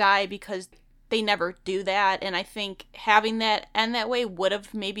not going to die because they never do that, and I think having that end that way would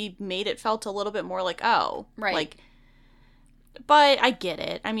have maybe made it felt a little bit more like, oh. Right. Like, but I get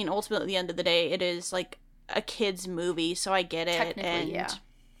it. I mean, ultimately, at the end of the day, it is, like, a kid's movie, so I get it. Technically, yeah.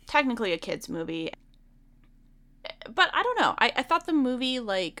 Technically a kid's movie. But I don't know. I thought the movie,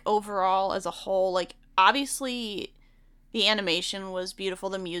 like, overall, as a whole, like, obviously the animation was beautiful,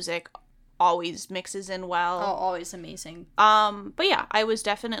 the music always mixes in well. Oh, always amazing. But yeah, I was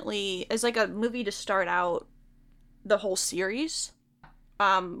definitely, as like a movie to start out the whole series.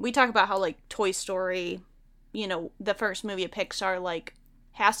 We talk about how, like, Toy Story, you know, the first movie of Pixar, like,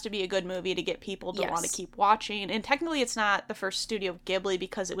 has to be a good movie to get people to want to keep watching. And technically it's not the first Studio Ghibli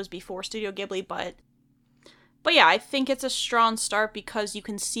because it was before Studio Ghibli, but yeah, I think it's a strong start because you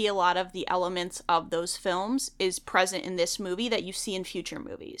can see a lot of the elements of those films is present in this movie that you see in future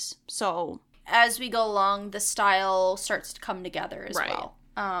movies. So as we go along, the style starts to come together as well.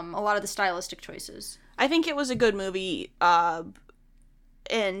 A lot of the stylistic choices. I think it was a good movie,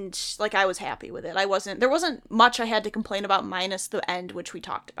 and, like, I was happy with it. There wasn't much I had to complain about minus the end, which we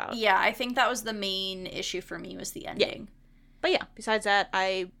talked about. Yeah, I think that was the main issue for me, was the ending. Yeah. But yeah, besides that,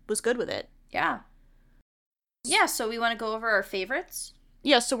 I was good with it. Yeah. Yeah, so we want to go over our favorites?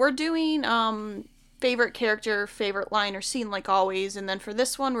 Yeah, so we're doing favorite character, favorite line or scene, like always, and then for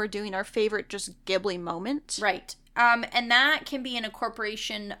this one, we're doing our favorite just Ghibli moment. Right. And that can be an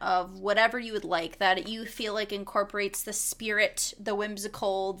incorporation of whatever you would like, that you feel like incorporates the spirit, the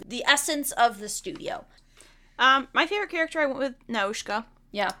whimsical, the essence of the studio. My favorite character, I went with Nausicaa.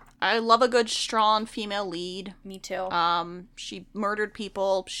 Yeah. I love a good, strong female lead. Me too. She murdered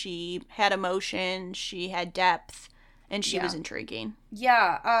people, she had emotion, she had depth, and she was intriguing.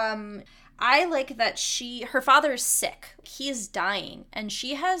 Yeah, I like that her father is sick. He is dying, and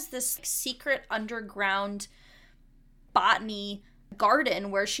she has this secret underground botany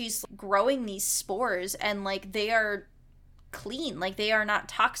garden where she's growing these spores, and, like, they are clean, like, they are not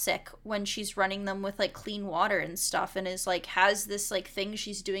toxic when she's running them with, like, clean water and stuff, and is, like, has this, like, thing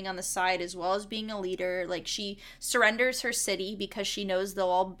she's doing on the side as well as being a leader. Like, she surrenders her city because she knows they'll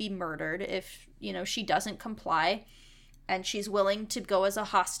all be murdered if, you know, she doesn't comply, and she's willing to go as a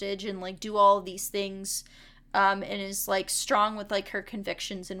hostage and, like, do all of these things, and is, like, strong with, like, her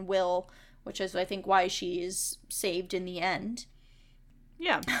convictions and will, which is, I think, why she is saved in the end.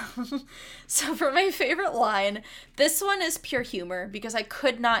 Yeah. So for my favorite line, this one is pure humor because I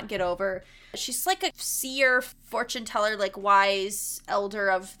could not get over. She's like a seer, fortune teller, like wise elder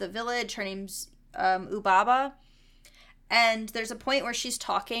of the village. Her name's Ubaba. And there's a point where she's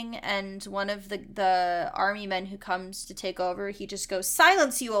talking, and one of the army men who comes to take over, he just goes,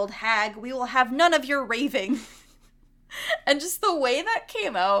 "Silence, you old hag! We will have none of your raving." And just the way that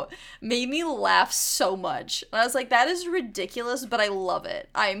came out made me laugh so much. And I was like, that is ridiculous, but I love it.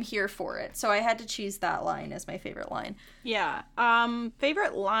 I'm here for it. So I had to choose that line as my favorite line. Yeah.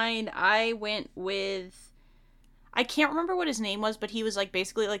 Favorite line, I went with, I can't remember what his name was, but he was like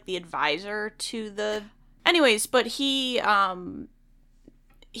basically like the advisor to the... Anyways, but he at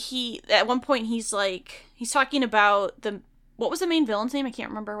one point he's talking about what was the main villain's name? I can't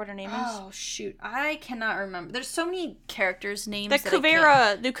remember what her name is. Oh shoot, I cannot remember. There's so many characters' names. The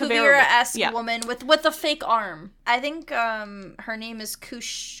Kuvira-esque woman with a fake arm. I think her name is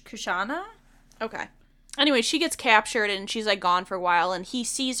Kushana. Okay. Anyway, she gets captured and she's like gone for a while, and he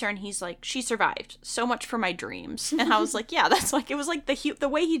sees her and he's like, "She survived. So much for my dreams." And I was like, yeah, that's like, it was like the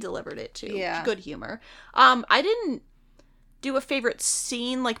way he delivered it too. Yeah. Good humor. I didn't do a favorite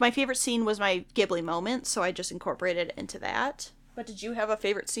scene. Like, my favorite scene was my Ghibli moment, so I just incorporated it into that. But did you have a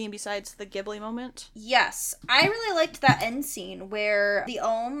favorite scene besides the Ghibli moment? Yes. I really liked that end scene where the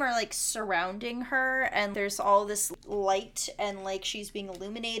Ohm are, like, surrounding her, and there's all this light, and, like, she's being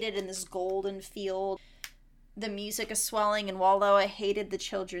illuminated in this golden field. The music is swelling, and although I hated the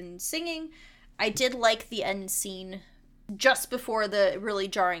children singing, I did like the end scene just before the really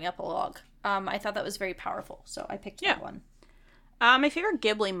jarring epilogue. I thought that was very powerful, so I picked that one. My favorite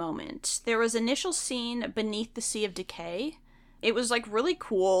Ghibli moment, there was an initial scene beneath the Sea of Decay. It was, like, really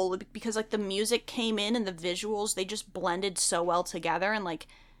cool because, like, the music came in and the visuals, they just blended so well together. And, like,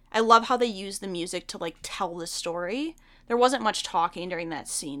 I love how they use the music to, like, tell the story. There wasn't much talking during that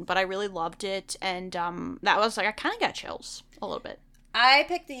scene, but I really loved it. And that was, like, I kind of got chills a little bit. I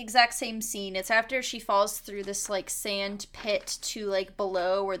picked the exact same scene. It's after she falls through this, like, sand pit to, like,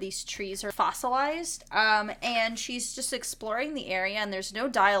 below where these trees are fossilized. And she's just exploring the area, and there's no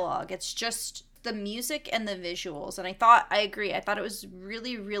dialogue. It's just the music and the visuals. And I agree. I thought it was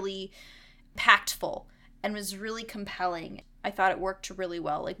really, really impactful and was really compelling. I thought it worked really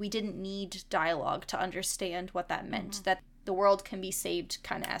well. Like, we didn't need dialogue to understand what that meant. That the world can be saved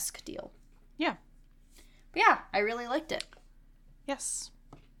kind of esque deal. Yeah. But yeah, I really liked it. Yes.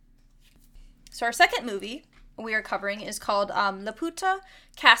 So our second movie we are covering is called Laputa,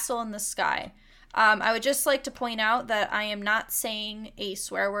 Castle in the Sky. I would just like to point out that I am not saying a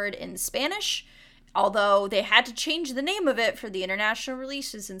swear word in Spanish, although they had to change the name of it for the international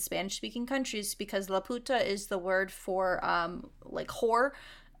releases in Spanish-speaking countries because Laputa is the word for, like,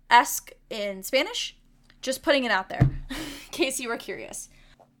 whore-esque in Spanish. Just putting it out there, in case you were curious.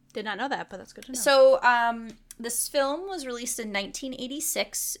 Did not know that, but that's good to know. So, this film was released in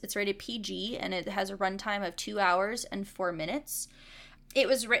 1986. It's rated PG, and it has a runtime of 2 hours and 4 minutes. It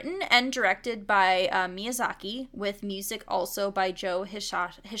was written and directed by Miyazaki, with music also by Joe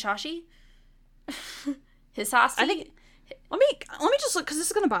Hisaishi. I think. Let me just look, because this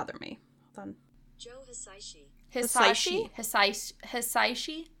is gonna bother me. Hold on. Joe Hisaishi. Hisaishi.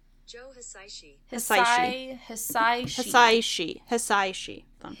 Joe Hisaishi. Hisaishi.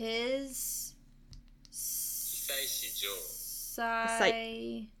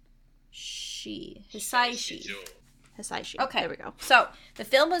 Hisaishi. Okay. There we go. So, the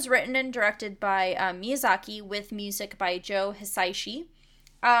film was written and directed by Miyazaki with music by Joe Hisaishi.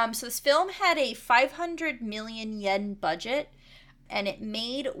 So this film had a 500 million yen budget, and it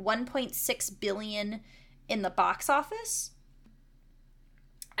made 1.6 billion in the box office.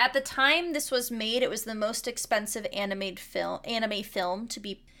 At the time this was made, it was the most expensive anime film to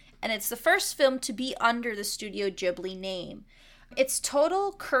be, and it's the first film to be under the Studio Ghibli name. Its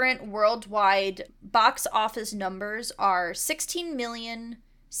total current worldwide box office numbers are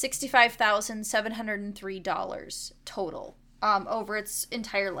 $16,065,703 total over its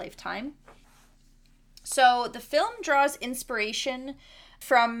entire lifetime. So the film draws inspiration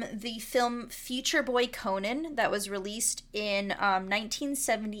from the film Future Boy Conan that was released in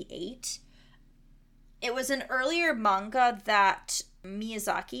 1978. It was an earlier manga that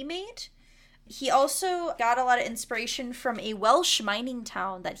Miyazaki made. He also got a lot of inspiration from a Welsh mining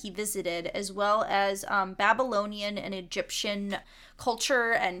town that he visited, as well as Babylonian and Egyptian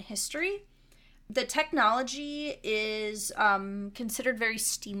culture and history. The technology is considered very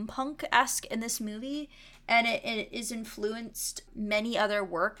steampunk-esque in this movie, and it is influenced many other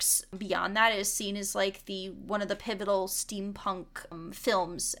works beyond that. It is seen as like one of the pivotal steampunk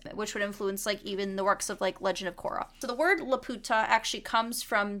films, which would influence like even the works of like Legend of Korra. So the word Laputa actually comes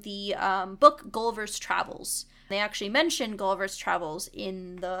from the book Gulliver's Travels. They actually mention Gulliver's Travels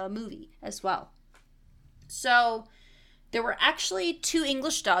in the movie as well. So there were actually 2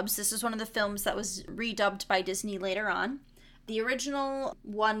 English dubs. This is one of the films that was redubbed by Disney later on. The original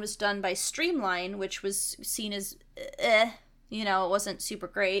one was done by Streamline, which was seen as, it wasn't super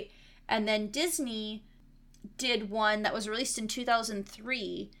great. And then Disney did one that was released in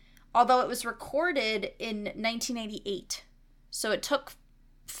 2003, although it was recorded in 1998. So it took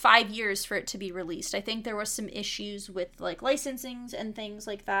 5 years for it to be released. I think there was some issues with like licensings and things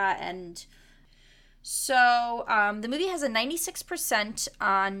like that. And so the movie has a 96%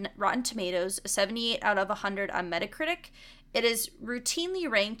 on Rotten Tomatoes, a 78 out of 100 on Metacritic. It is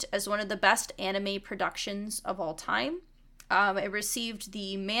routinely ranked as one of the best anime productions of all time. It received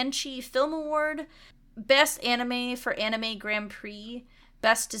the Manchi Film Award, Best Anime for Anime Grand Prix,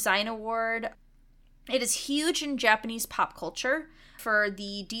 Best Design Award. It is huge in Japanese pop culture for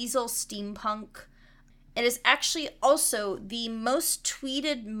the diesel steampunk. It is actually also the most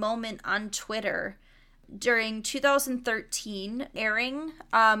tweeted moment on Twitter during 2013 airing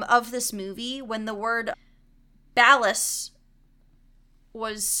of this movie, when the word ballast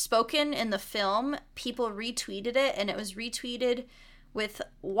was spoken in the film. People retweeted it, and it was retweeted with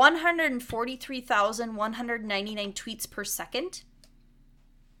 143,199 tweets per second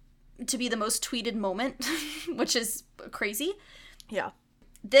to be the most tweeted moment, which is crazy. Yeah.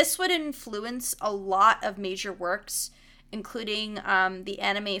 This would influence a lot of major works, including the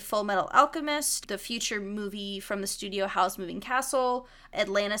anime Full Metal Alchemist, the future movie from the studio Howl's Moving Castle,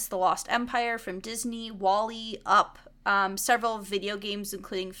 Atlantis the Lost Empire from Disney, WALL-E, Up, several video games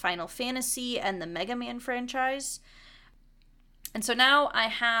including Final Fantasy and the Mega Man franchise. And so now I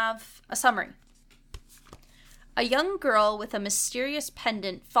have a summary. A young girl with a mysterious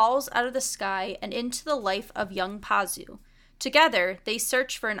pendant falls out of the sky and into the life of young Pazu. Together, they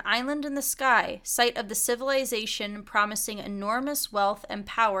search for an island in the sky, site of the civilization promising enormous wealth and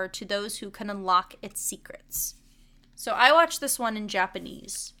power to those who can unlock its secrets. So I watched this one in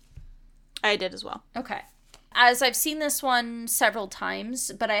Japanese. I did as well. Okay. As I've seen this one several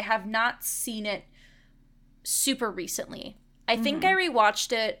times, but I have not seen it super recently. I think I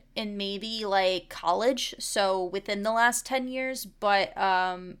rewatched it in maybe like college, so within the last 10 years, but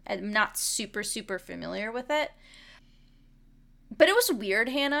I'm not super familiar with it. But it was weird,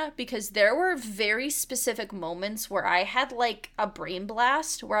 Hannah, because there were very specific moments where I had like a brain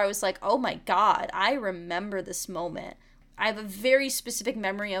blast where I was like, oh my God, I remember this moment. I have a very specific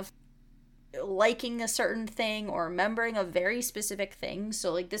memory of liking a certain thing or remembering a very specific thing.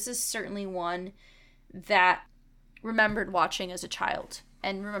 So like this is certainly one that remembered watching as a child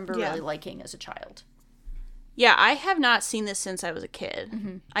and remember really liking as a child. Yeah, I have not seen this since I was a kid.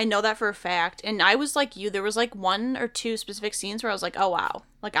 Mm-hmm. I know that for a fact. And I was like you, there was like 1 or 2 specific scenes where I was like, oh wow,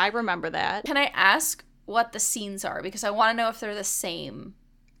 like I remember that. Can I ask what the scenes are? Because I want to know if they're the same.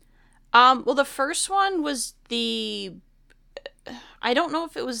 Well, the first one was I don't know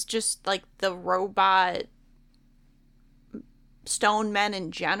if it was just like the robot stone men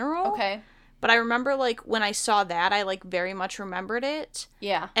in general. Okay. But I remember like when I saw that, I like very much remembered it.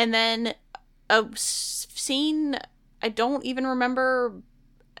 Yeah. And then a scene, I don't even remember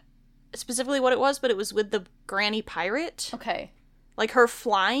specifically what it was, but it was with the granny pirate. Okay. Like her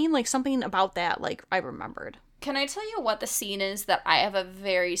flying, like something about that, like I remembered. Can I tell you what the scene is that I have a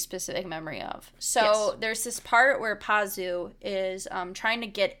very specific memory of? So There's this part where Pazu is trying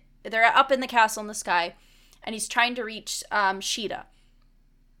to they're up in the castle in the sky, and he's trying to reach Sheeta.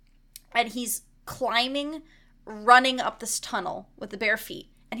 And he's running up this tunnel with the bare feet.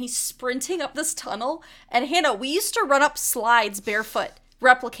 And he's sprinting up this tunnel. And Hannah, we used to run up slides barefoot,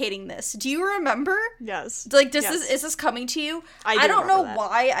 replicating this. Do you remember? Yes. Like, is this coming to you? I don't know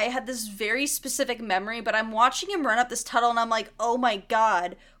why I had this very specific memory, but I'm watching him run up this tunnel, and I'm like, oh my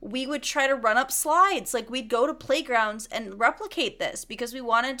God, we would try to run up slides. Like, we'd go to playgrounds and replicate this because we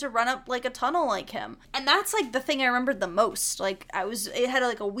wanted to run up, like, a tunnel like him. And that's, like, the thing I remembered the most. Like, it had,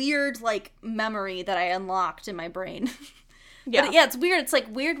 like, a weird, like, memory that I unlocked in my brain. Yeah. But, yeah, it's weird. It's,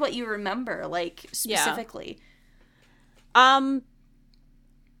 like, weird what you remember, like, specifically. Yeah.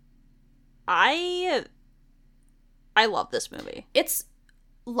 I love this movie. It's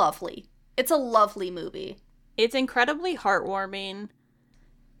lovely. It's a lovely movie. It's incredibly heartwarming.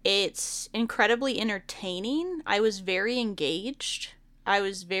 It's incredibly entertaining. I was very engaged. I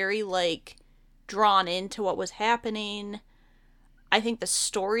was very, like, drawn into what was happening. I think the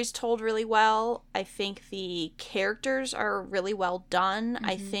story's told really well. I think the characters are really well done.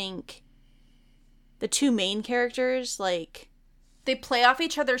 I think the two main characters, like... They play off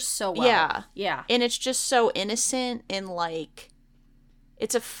each other so well. Yeah. Yeah. And it's just so innocent and, like...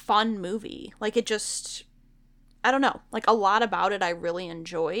 It's a fun movie. Like, it just... I don't know. Like, a lot about it I really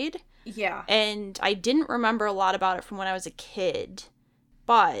enjoyed. Yeah. And I didn't remember a lot about it from when I was a kid.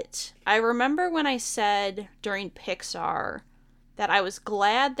 But I remember when I said during Pixar that I was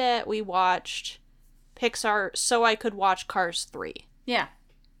glad that we watched Pixar so I could watch Cars 3. Yeah.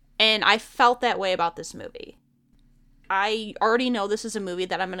 And I felt that way about this movie. I already know this is a movie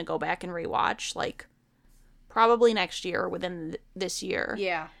that I'm going to go back and rewatch, like, probably next year, within this year.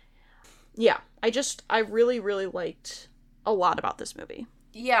 Yeah. Yeah. I really, really liked a lot about this movie.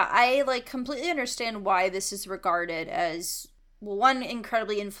 Yeah, I, like, completely understand why this is regarded as, well, one,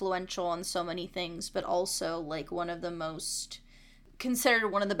 incredibly influential on so many things, but also, like,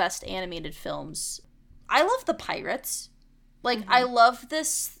 considered one of the best animated films. I love the pirates. Like, I love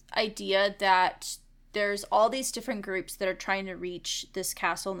this idea that there's all these different groups that are trying to reach this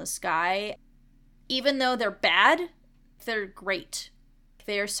castle in the sky. Even though they're bad, they're great.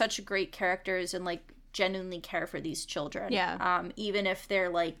 They are such great characters and, like, genuinely care for these children. Yeah. Even if they're,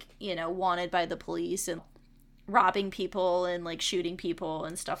 like, you know, wanted by the police and robbing people and, like, shooting people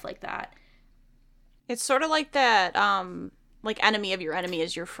and stuff like that. It's sort of like that, like, enemy of your enemy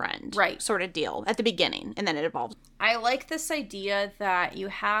is your friend. Right. Sort of deal at the beginning, and then it evolves. I like this idea that you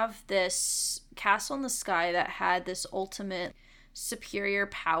have this castle in the sky that had this ultimate superior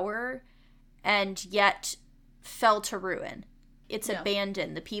power and yet fell to ruin. It's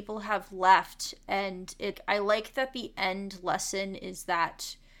abandoned. The people have left, and I like that the end lesson is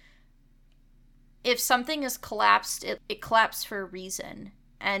that if something is collapsed, it collapsed for a reason,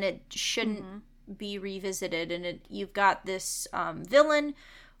 and it shouldn't be revisited. And you've got this villain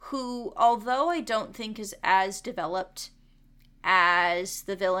who, although I don't think is as developed as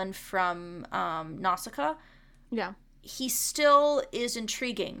the villain from Nausicaa, he still is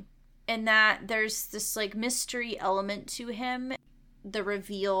intriguing in that there's this, like, mystery element to him. The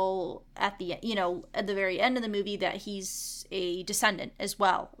reveal at the very end of the movie that he's a descendant as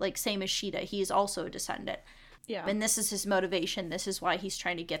well, like, same as Sheeta. He is also a descendant. Yeah. And this is his motivation. This is why he's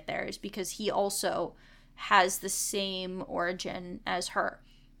trying to get there, is because he also has the same origin as her.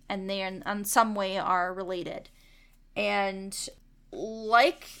 And they, in some way, are related. And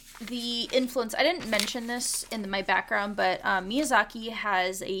like the influence, I didn't mention this in my background, but Miyazaki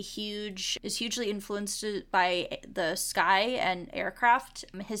is hugely influenced by the sky and aircraft.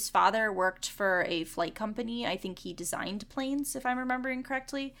 His father worked for a flight company. I think he designed planes, if I'm remembering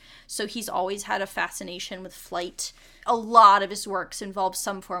correctly. So he's always had a fascination with flight. A lot of his works involve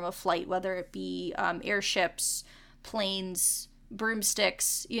some form of flight, whether it be airships, planes,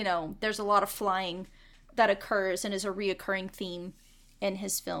 broomsticks. You know, there's a lot of flying that occurs and is a reoccurring theme in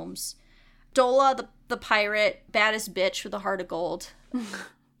his films. Dola, the pirate, baddest bitch with a heart of gold.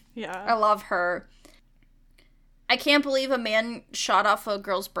 Yeah. I love her. I can't believe a man shot off a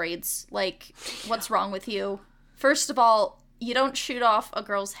girl's braids. Like, what's wrong with you? First of all, you don't shoot off a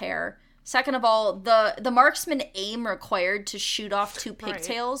girl's hair. Second of all, the marksman aim required to shoot off two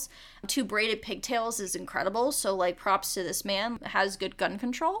pigtails, two braided pigtails, is incredible. So, like, props to this man. Has good gun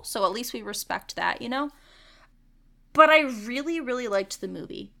control. So at least we respect that, you know? But I really, really liked the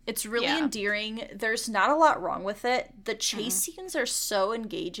movie. It's really endearing. There's not a lot wrong with it. The chase scenes are so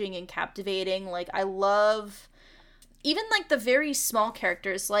engaging and captivating. Like, I love even, like, the very small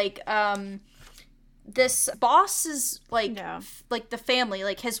characters. Like, this boss is, like, like, the family.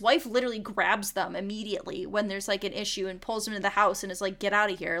 Like, his wife literally grabs them immediately when there's, like, an issue and pulls them into the house and is like, get out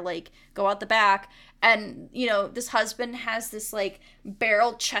of here. Like, go out the back. And, you know, this husband has this, like,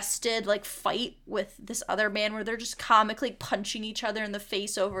 barrel-chested, like, fight with this other man where they're just comically punching each other in the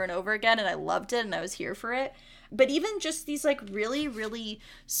face over and over again, and I loved it, and I was here for it. But even just these, like, really, really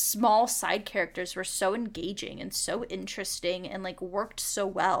small side characters were so engaging and so interesting and, like, worked so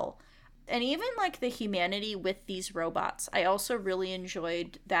well. And even, like, the humanity with these robots, I also really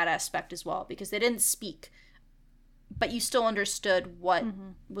enjoyed that aspect as well, because they didn't speak, but you still understood what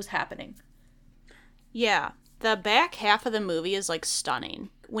was happening. Yeah, the back half of the movie is, like,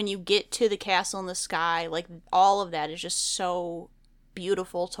 stunning. When you get to the castle in the sky, like, all of that is just so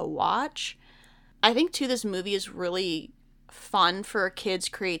beautiful to watch. I think, too, this movie is really fun for a kid's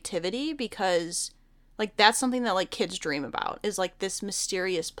creativity because, like, that's something that, like, kids dream about, is, like, this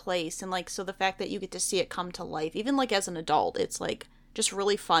mysterious place. And, like, so the fact that you get to see it come to life, even, like, as an adult, it's, like, just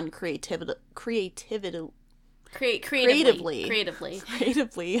really fun creatively. I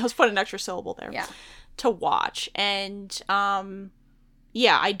was putting an extra syllable there. Yeah. To watch. And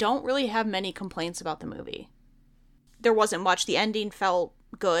yeah, I don't really have many complaints about the movie. There wasn't much. The ending felt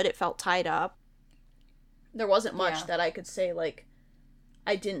good. It felt tied up. There wasn't much that I could say, like,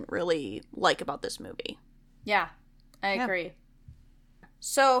 I didn't really like about this movie. Yeah, I agree.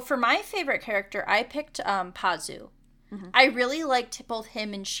 So for my favorite character, I picked Pazu. Mm-hmm. I really liked both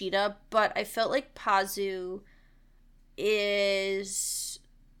him and Sheeta, but I felt like Pazu is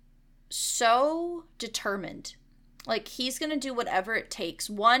so determined. Like, he's going to do whatever it takes.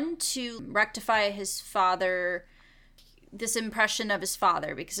 One, to rectify his father, this impression of his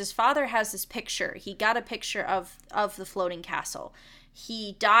father, because his father has this picture. He got a picture of the floating castle.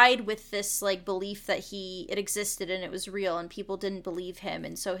 He died with this, like, belief that it existed and it was real, and people didn't believe him.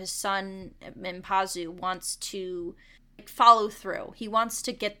 And so his son, Mpazu, wants to, like, follow through. He wants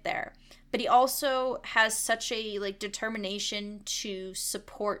to get there. But he also has such a, like, determination to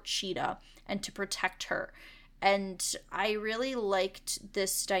support Sheeta and to protect her. And I really liked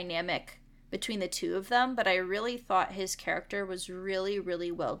this dynamic between the two of them, but I really thought his character was really,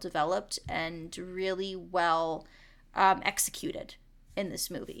 really well developed and really well executed in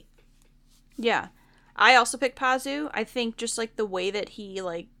this movie. Yeah. I also picked Pazu. I think just, like, the way that he,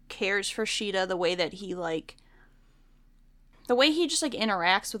 like, cares for Sheeta, the way that he, like, the way he just, like,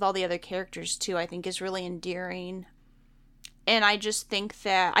 interacts with all the other characters, too, I think is really endearing. And I just think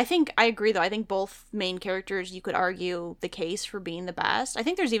that, I agree, though. I think both main characters, you could argue the case for being the best. I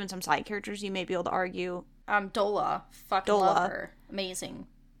think there's even some side characters you may be able to argue. Dola. Fucking love her. Amazing.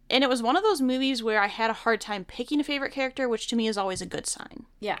 And it was one of those movies where I had a hard time picking a favorite character, which to me is always a good sign.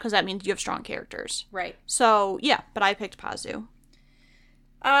 Yeah. Because that means you have strong characters. Right. So, yeah, but I picked Pazu.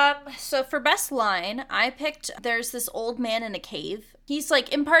 So for best line, I picked, there's this old man in a cave. He's,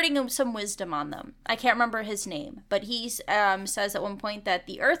 like, imparting some wisdom on them. I can't remember his name, but he says at one point that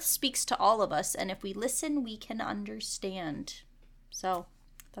the earth speaks to all of us, and if we listen, we can understand. So,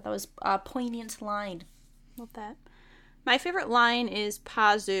 I thought that was a poignant line. Love that. My favorite line is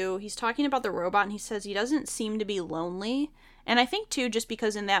Pazu. He's talking about the robot, and he says he doesn't seem to be lonely. And I think, too, just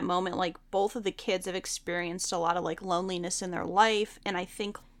because in that moment, like, both of the kids have experienced a lot of, like, loneliness in their life. And I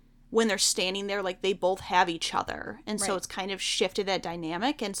think when they're standing there, like, they both have each other. And so it's kind of shifted that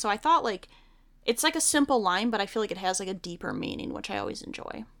dynamic. And so I thought, like, it's, like, a simple line, but I feel like it has, like, a deeper meaning, which I always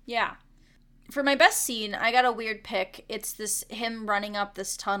enjoy. Yeah. For my best scene, I got a weird pick. It's him running up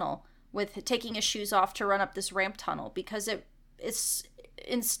this tunnel with taking his shoes off to run up this ramp tunnel, because it's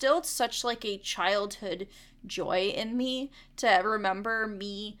instilled such, like, a childhood joy in me to remember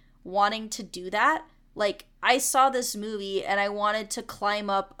me wanting to do that. Like, I saw this movie and I wanted to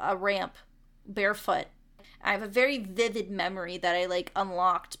climb up a ramp barefoot. I have a very vivid memory that I, like,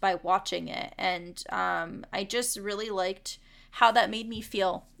 unlocked by watching it, and I just really liked how that made me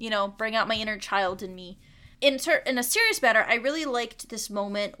feel, you know, bring out my inner child in me. In a serious matter, I really liked this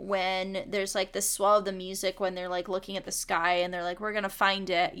moment when there's, like, this swell of the music when they're, like, looking at the sky and they're like, we're gonna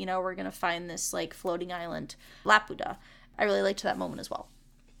find it, you know, we're gonna find this, like, floating island, Laputa. I really liked that moment as well.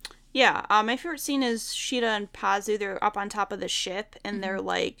 Yeah, my favorite scene is Sheeta and Pazu. They're up on top of the ship, and they're,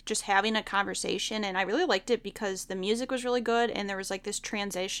 like, just having a conversation, and I really liked it because the music was really good, and there was, like, this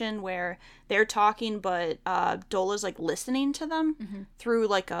transition where they're talking, but Dola's, like, listening to them through,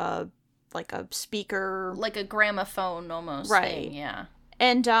 like a speaker, like a gramophone almost, right? Thing, yeah.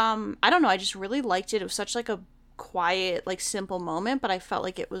 And I don't know, I just really liked it. It was such, like, a quiet, like, simple moment, but I felt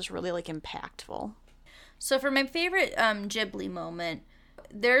like it was really, like, impactful. So for my favorite Ghibli moment,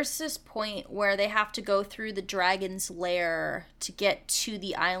 there's this point where they have to go through the dragon's lair to get to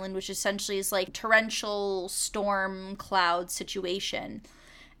the island, which essentially is like torrential storm cloud situation.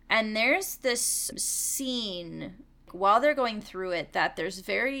 And there's this scene while they're going through it that there's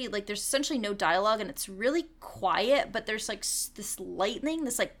essentially no dialogue, and it's really quiet, but there's, like, this lightning,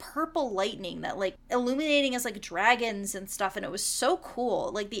 this, like, purple lightning that, like, illuminating as, like, dragons and stuff, and it was so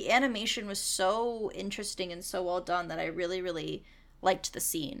cool. Like, the animation was so interesting and so well done that I really, really liked the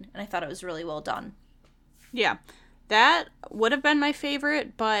scene, and I thought it was really well done. Yeah, that would have been my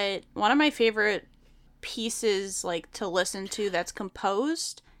favorite, but one of my favorite pieces, like, to listen to that's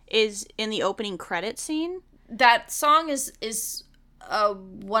composed is in the opening credit scene. That song is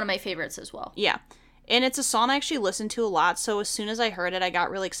one of my favorites as well. Yeah. And it's a song I actually listened to a lot, so as soon as I heard it, I got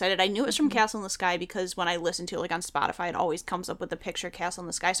really excited. I knew it was from Castle in the Sky because when I listened to it, like, on Spotify, it always comes up with the picture Castle in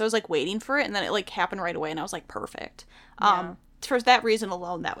the Sky, so I was, like, waiting for it, and then it, like, happened right away, and I was like, perfect. Yeah. For that reason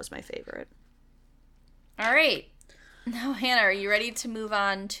alone, that was my favorite. All right. Now, Hannah, are you ready to move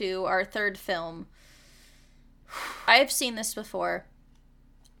on to our third film? I have seen this before.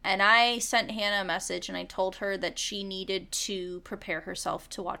 And I sent Hannah a message and I told her that she needed to prepare herself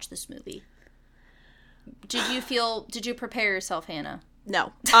to watch this movie. Did you prepare yourself, Hannah?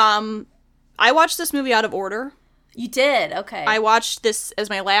 No. I watched this movie out of order. You did? Okay. I watched this as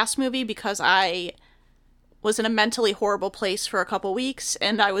my last movie because I was in a mentally horrible place for a couple weeks,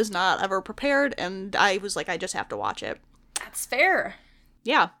 and I was not ever prepared, and I was like, I just have to watch it. That's fair.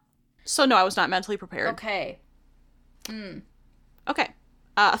 Yeah. So, no, I was not mentally prepared. Okay. Okay.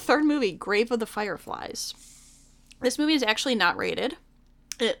 Third movie, Grave of the Fireflies. This movie is actually not rated.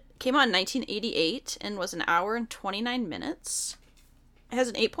 It came out in 1988 and was an hour and 29 minutes. It has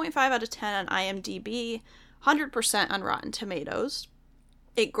an 8.5 out of 10 on IMDb, 100% on Rotten Tomatoes.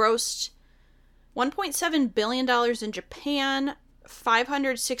 It grossed $1.7 billion in Japan,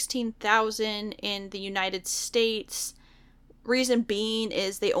 $516,000 in the United States. Reason being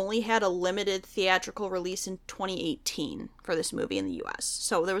is they only had a limited theatrical release in 2018 for this movie in the US.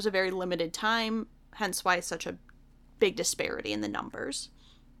 So there was a very limited time, hence why it's such a big disparity in the numbers.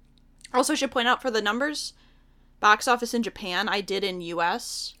 Also, I should point out for the numbers, box office in Japan, I did in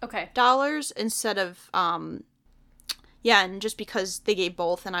US dollars instead of, and just because they gave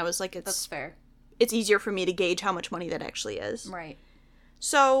both, and I was like, That's fair. It's easier for me to gauge how much money that actually is. Right.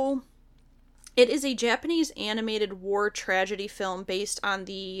 So, it is a Japanese animated war tragedy film based on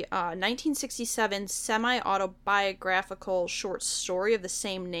the 1967 semi-autobiographical short story of the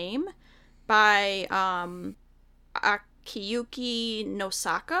same name by Akiyuki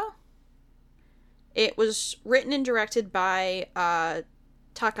Nosaka. It was written and directed by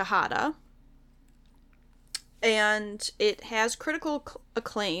Takahata, and it has critical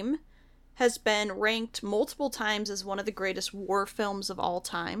acclaim, has been ranked multiple times as one of the greatest war films of all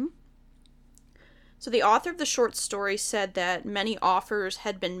time. So the author of the short story said that many offers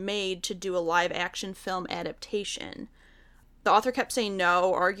had been made to do a live-action film adaptation. The author kept saying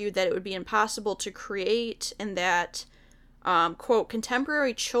no, argued that it would be impossible to create, and that quote,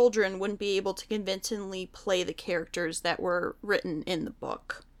 contemporary children wouldn't be able to convincingly play the characters that were written in the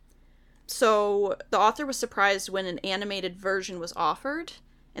book. So the author was surprised when an animated version was offered,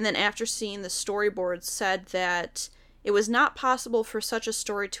 and then after seeing the storyboards said that it was not possible for such a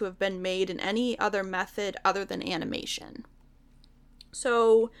story to have been made in any other method other than animation.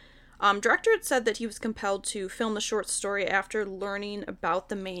 So, director had said that he was compelled to film the short story after learning about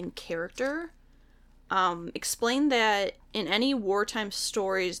the main character. Explained that in any wartime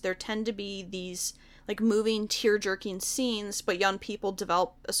stories, there tend to be these, like, moving, tear-jerking scenes, but young people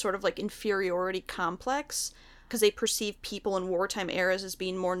develop a sort of, like, inferiority complex, because they perceive people in wartime eras as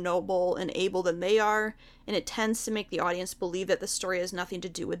being more noble and able than they are, and it tends to make the audience believe that the story has nothing to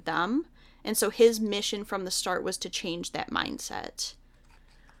do with them. And so his mission from the start was to change that mindset.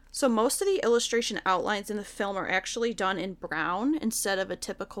 So most of the illustration outlines in the film are actually done in brown instead of a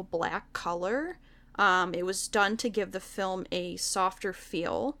typical black color. It was done to give the film a softer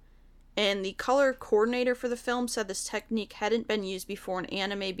feel. And the color coordinator for the film said this technique hadn't been used before in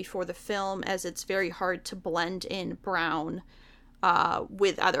anime before the film, as it's very hard to blend in brown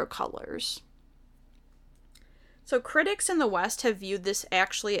with other colors. So critics in the West have viewed this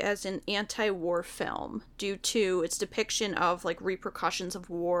actually as an anti-war film due to its depiction of, like, repercussions of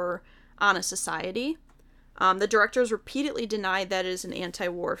war on a society. The directors repeatedly denied that it is an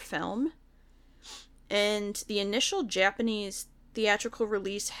anti-war film. And the initial Japanese theatrical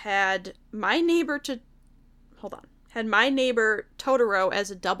release had My Neighbor Totoro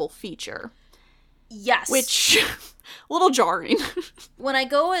as a double feature. Yes. Which, a little jarring. When I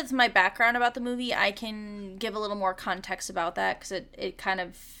go with my background about the movie, I can give a little more context about that, because it kind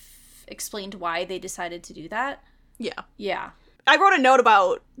of explained why they decided to do that. Yeah. Yeah. I wrote a note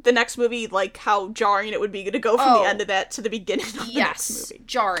about the next movie, like how jarring it would be to go from the end of that to the beginning of the next movie.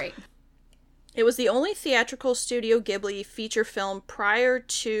 Jarring. It was the only theatrical Studio Ghibli feature film prior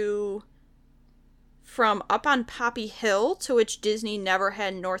to From Up on Poppy Hill, to which Disney never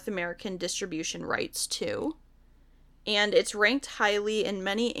had North American distribution rights to. And it's ranked highly in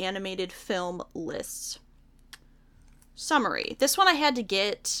many animated film lists. Summary. This one I had to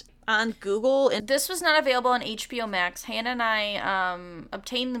get on Google. And this was not available on HBO Max. Hannah and I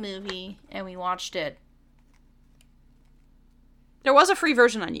obtained the movie, and we watched it. There was a free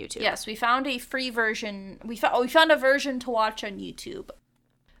version on YouTube. Yes, we found a free version. We found a version to watch on YouTube.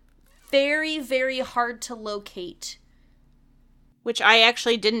 Very, very hard to locate. Which I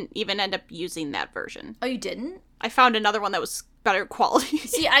actually didn't even end up using that version. Oh, you didn't? I found another one that was better quality.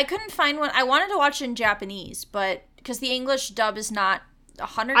 See, I couldn't find one. I wanted to watch it in Japanese, but because the English dub is not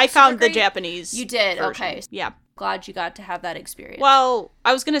 100%. I found the Japanese. You did? Version. Okay. Yeah. Glad you got to have that experience. Well,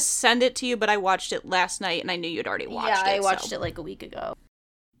 I was going to send it to you, but I watched it last night, and I knew you'd already watched it. Yeah, I watched it like a week ago.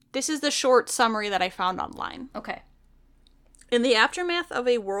 This is the short summary that I found online. Okay. In the aftermath of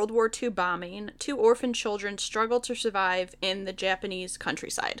a World War II bombing, 2 orphan children struggle to survive in the Japanese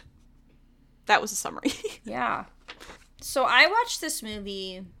countryside. That was a summary. Yeah. So I watched this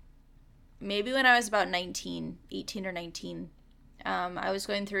movie maybe when I was about 18 or 19. I was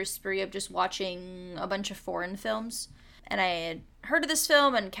going through a spree of just watching a bunch of foreign films. And I had heard of this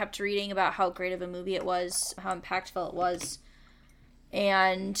film and kept reading about how great of a movie it was, how impactful it was.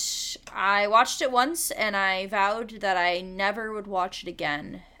 And I watched it once, and I vowed that I never would watch it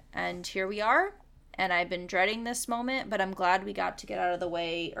again. And here we are, and I've been dreading this moment, but I'm glad we got to get out of the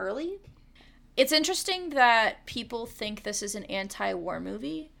way early. It's interesting that people think this is an anti-war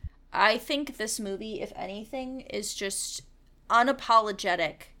movie. I think this movie, if anything, is just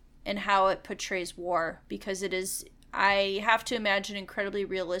unapologetic in how it portrays war, because it is, I have to imagine, incredibly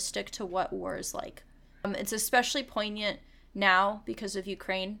realistic to what war is like. It's especially poignant now because of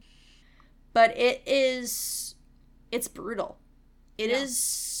Ukraine, but it's brutal. It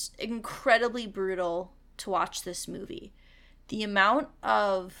is incredibly brutal to watch this movie. The amount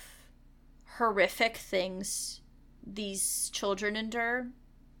of horrific things these children endure,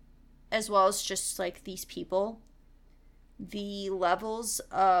 as well as just like these people, the levels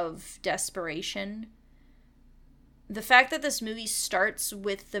of desperation, the fact that this movie starts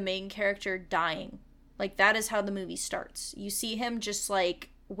with the main character dying. Like, that is how the movie starts. You see him just, like,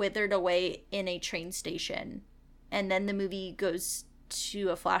 withered away in a train station. And then the movie goes to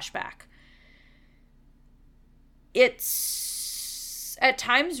a flashback. It's, at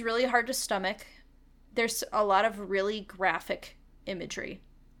times, really hard to stomach. There's a lot of really graphic imagery.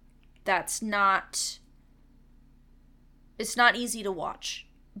 It's not easy to watch.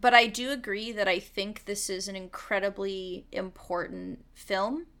 But I do agree that I think this is an incredibly important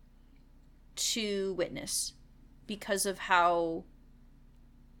film to witness because of how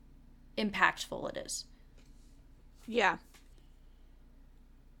impactful it is. Yeah.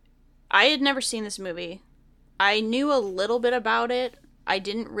 I had never seen this movie. I knew a little bit about it. I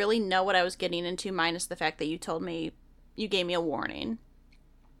didn't really know what I was getting into, minus the fact that you gave me a warning.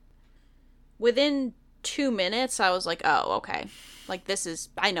 Within 2 minutes, I was like, oh, okay. Like, this is,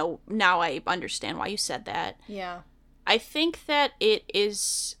 I know, now I understand why you said that. Yeah. I think that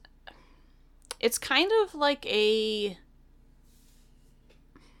it's kind of like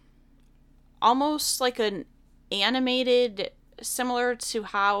almost like an animated, similar to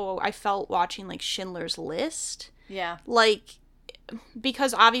how I felt watching, like, Schindler's List. Yeah. Like,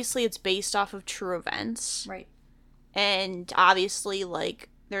 because obviously it's based off of true events. Right. And obviously, like,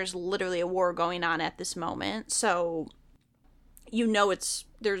 there's literally a war going on at this moment. So, you know,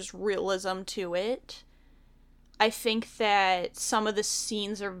 there's realism to it. I think that some of the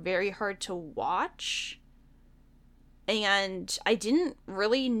scenes are very hard to watch. And I didn't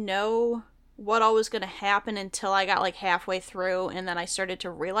really know what all was going to happen until I got, like, halfway through. And then I started to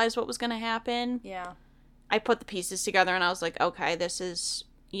realize what was going to happen. Yeah. I put the pieces together and I was like, okay, this is,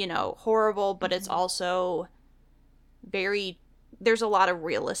 you know, horrible. But it's also very... There's a lot of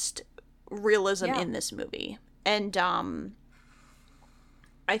realism in this movie. And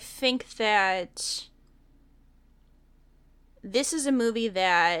I think that this is a movie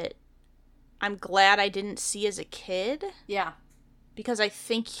that I'm glad I didn't see as a kid. Yeah. Because I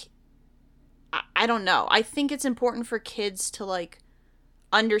think, I don't know, I think it's important for kids to, like,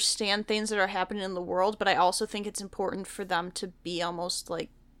 understand things that are happening in the world, but I also think it's important for them to be almost, like,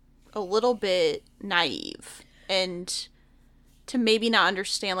 a little bit naive and to maybe not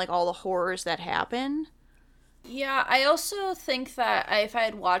understand, like, all the horrors that happen. Yeah, I also think that if I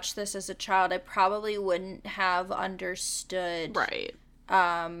had watched this as a child, I probably wouldn't have understood, right,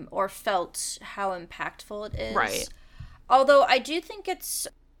 or felt how impactful it is. Right. Although I do think it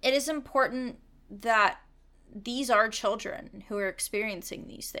is important that these are children who are experiencing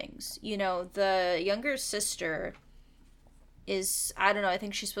these things. You know, the younger sister is, I don't know, I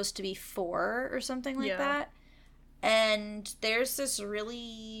think she's supposed to be 4 or something like that. And there's this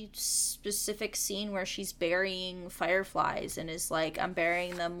really specific scene where she's burying fireflies and is like, I'm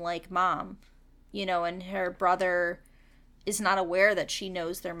burying them like mom. You know, and her brother is not aware that she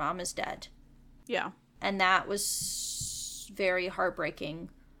knows their mom is dead. Yeah. And that was very heartbreaking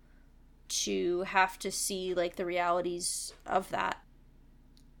to have to see, like, the realities of that.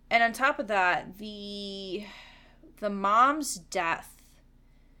 And on top of that, the mom's death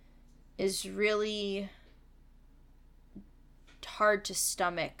is really hard to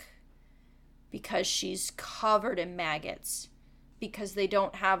stomach because she's covered in maggots because they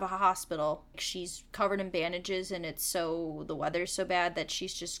don't have a hospital. She's covered in bandages and the weather's so bad that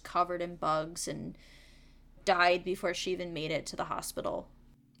she's just covered in bugs and died before she even made it to the hospital.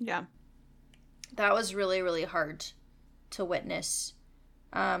 Yeah. That was really, really hard to witness.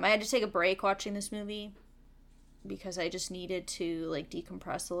 I had to take a break watching this movie because I just needed to, like,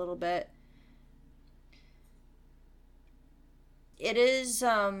 decompress a little bit. It is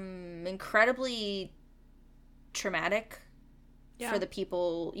incredibly traumatic for the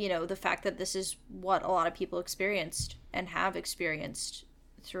people, you know, the fact that this is what a lot of people experienced and have experienced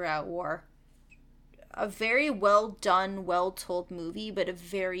throughout war. A very well done, well told movie, but a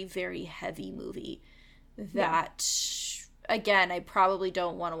very, very heavy movie that, again, I probably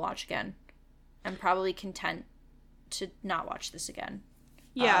don't want to watch again. I'm probably content to not watch this again.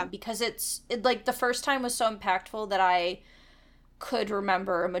 Yeah. Because it like, the first time was so impactful that I could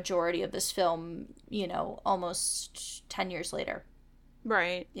remember a majority of this film, you know, almost 10 years later.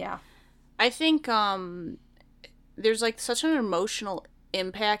 Right. Yeah. I think there's, like, such an emotional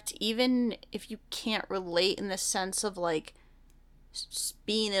impact, even if you can't relate in the sense of, like,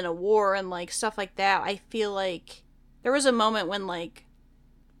 being in a war and, like, stuff like that. I feel like there was a moment when, like,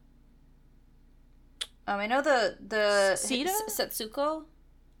 I know the Sita? Setsuko.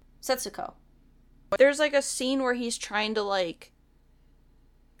 There's, like, a scene where he's trying to, like,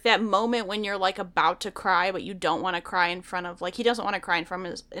 that moment when you're, like, about to cry, but you don't want to cry in front of, like, he doesn't want to cry in front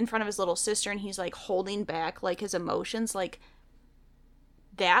of his little sister, and he's, like, holding back, like, his emotions, like,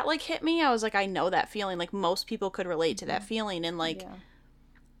 that, like, hit me. I was like, I know that feeling. Like, most people could relate to that feeling, and, like,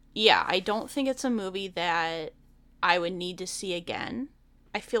 yeah, I don't think it's a movie that I would need to see again.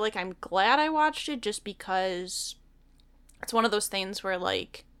 I feel like I'm glad I watched it just because it's one of those things where,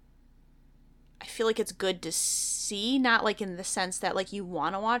 like, I feel like it's good to see, not, like, in the sense that, like, you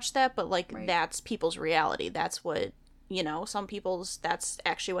want to watch that, but, like, that's people's reality. That's what, you know, some people's, that's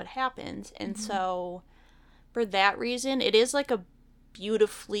actually what happened. And so, for that reason, it is, like, a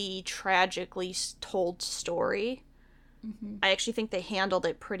beautifully, tragically told story. I actually think they handled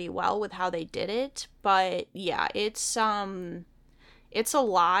it pretty well with how they did it. But, yeah, it's a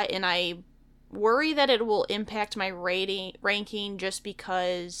lot, and I worry that it will impact my ranking just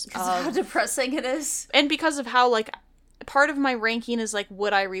because of how depressing it is. And because of how, like, part of my ranking is, like,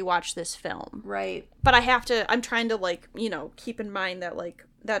 would I rewatch this film? Right. But I'm trying to, like, you know, keep in mind that, like,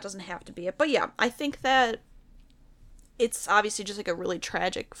 that doesn't have to be it. But yeah, I think that it's obviously just, like, a really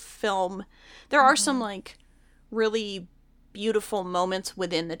tragic film. There are some, like, really beautiful moments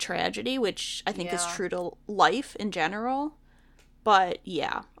within the tragedy, which I think is true to life in general. But,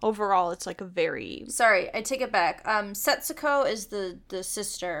 yeah, overall, it's, like, a very... Sorry, I take it back. Setsuko is the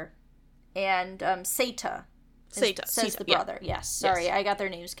sister, and Seita says the brother. Yeah. Yes, sorry, I got their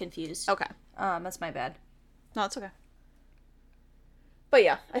names confused. Okay. That's my bad. No, it's okay. But,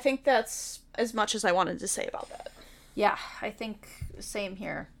 yeah, I think that's as much as I wanted to say about that. Yeah, I think same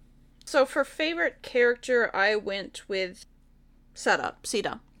here. So, for favorite character, I went with Sita.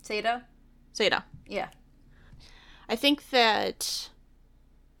 Yeah. I think that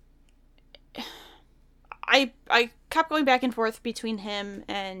I kept going back and forth between him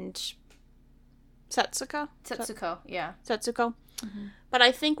and Setsuko. Yeah. Setsuko. But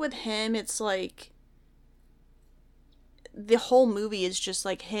I think with him, it's like the whole movie is just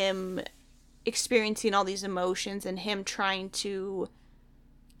like him experiencing all these emotions and him trying to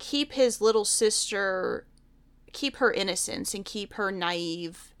keep his little sister, keep her innocence and keep her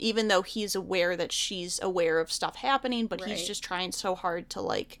naive, even though he's aware that she's aware of stuff happening, but he's just trying so hard to,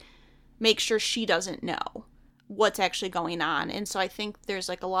 like, make sure she doesn't know what's actually going on. And so I think there's,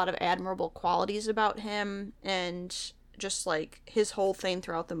 like, a lot of admirable qualities about him, and just, like, his whole thing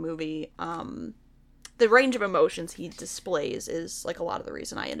throughout the movie, the range of emotions he displays is, like, a lot of the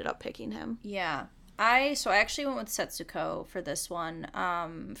reason I ended up picking him. Yeah. I actually went with Setsuko for this one,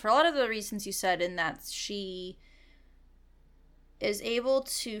 for a lot of the reasons you said, in that she is able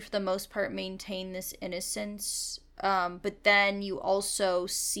to, for the most part, maintain this innocence, but then you also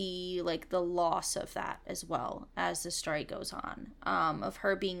see, like, the loss of that as well as the story goes on, of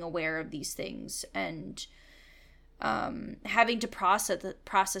her being aware of these things and having to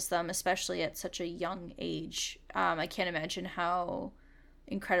process them, especially at such a young age. I can't imagine how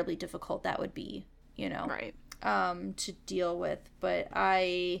incredibly difficult that would be. You know, right? To deal with, but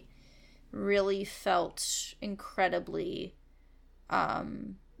I really felt incredibly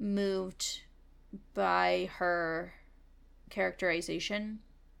moved by her characterization,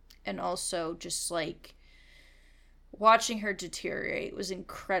 and also just, like, watching her deteriorate was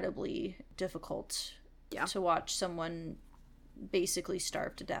incredibly difficult. Yeah. To watch someone basically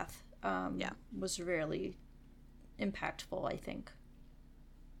starve to death. Was really impactful, I think.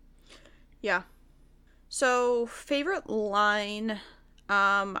 Yeah. So, favorite line,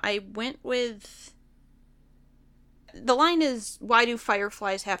 I went with, the line is, "Why do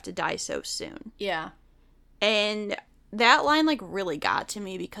fireflies have to die so soon?" Yeah. And that line, like, really got to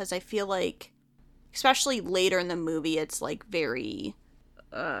me because I feel like, especially later in the movie, it's, like, very,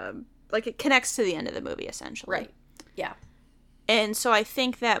 like, it connects to the end of the movie, essentially. Right. Yeah. And so I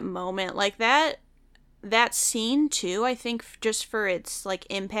think that moment, like, that scene, too, I think just for its, like,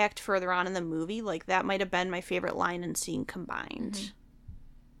 impact further on in the movie, like, that might have been my favorite line and scene combined. Mm-hmm.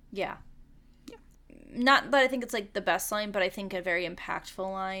 Yeah. Not that I think it's, like, the best line, but I think a very impactful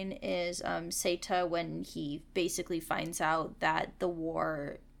line is Seita when he basically finds out that the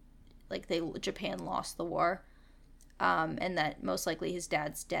war, like, Japan lost the war, and that most likely his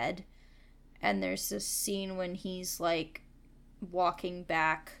dad's dead. And there's this scene when he's, like, walking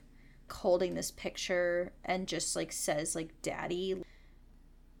back, holding this picture, and just, like, says, like, Daddy.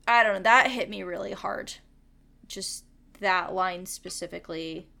 I don't know, that hit me really hard. Just that line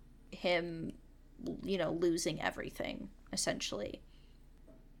specifically, him, you know, losing everything, essentially.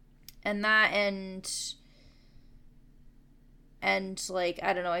 And that, and like,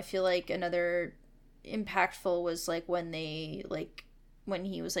 I don't know, I feel like another impactful was, like, when he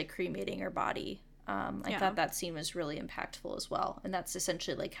was, like, cremating her body. I thought that scene was really impactful as well, and that's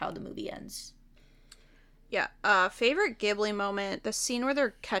essentially, like, how the movie ends. Yeah, favorite Ghibli moment, the scene where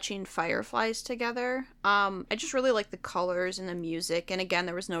they're catching fireflies together. I just really like the colors and the music, and again,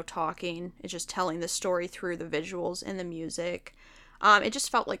 there was no talking. It's just telling the story through the visuals and the music. It just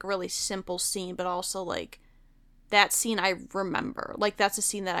felt like a really simple scene, but also, like, that scene I remember. Like, that's a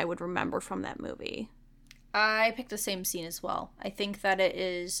scene that I would remember from that movie. I picked the same scene as well. I think that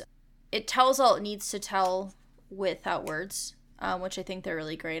it tells all it needs to tell without words, which I think they're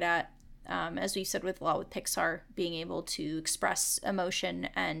really great at. As we've said with Pixar, being able to express emotion,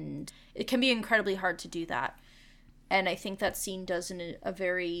 and it can be incredibly hard to do that. And I think that scene does a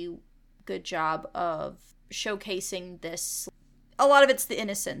very good job of showcasing this. A lot of it's the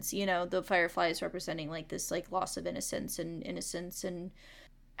innocence, you know, the fireflies representing, like, this, like, loss of innocence, and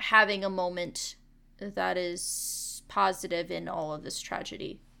having a moment that is positive in all of this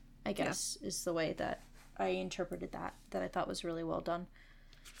tragedy, I guess, is the way that I interpreted that I thought was really well done.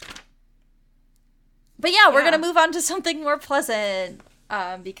 But yeah, we're going to move on to something more pleasant,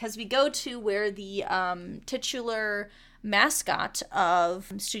 because we go to where the titular mascot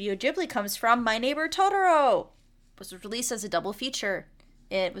of Studio Ghibli comes from, My Neighbor Totoro. It was released as a double feature.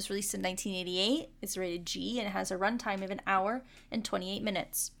 It was released in 1988. It's rated G, and it has a runtime of 1 hour and 28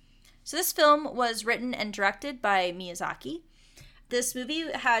 minutes. So this film was written and directed by Miyazaki. This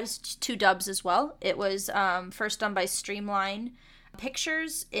movie has 2 dubs as well. It was first done by Streamline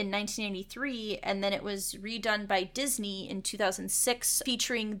Pictures in 1983, and then it was redone by Disney in 2006,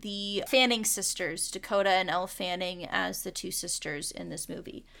 featuring the Fanning sisters, Dakota and Elle Fanning, as the 2 sisters in this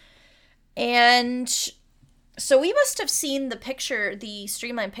movie. And so we must have seen the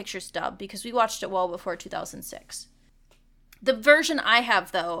Streamline Pictures dub, because we watched it well before 2006. The version I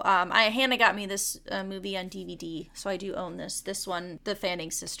have, though, Hannah got me this movie on DVD, so I do own this one, The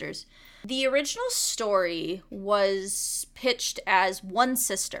Fanning Sisters. The original story was pitched as one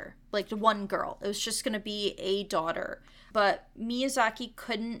sister, like one girl. It was just going to be a daughter. But Miyazaki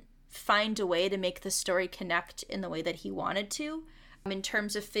couldn't find a way to make the story connect in the way that he wanted to, in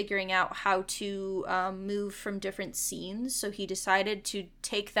terms of figuring out how to move from different scenes. So he decided to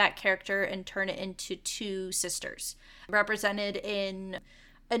take that character and turn it into 2 sisters, represented in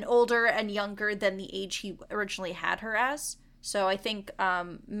an older and younger than the age he originally had her as. So I think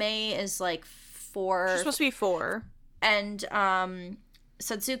Mei is, like, 4. She's supposed to be 4. And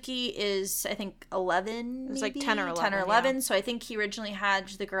Satsuki is, I think, 11, It's like 10 or 11. 10 or 11. Yeah. So I think he originally had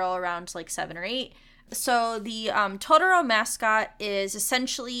the girl around, like, 7 or 8. So the Totoro mascot is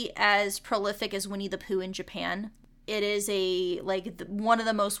essentially as prolific as Winnie the Pooh in Japan. It is one of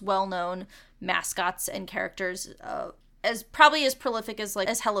the most well-known mascots and characters, as prolific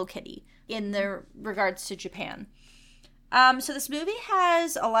as Hello Kitty in the regards to Japan. So this movie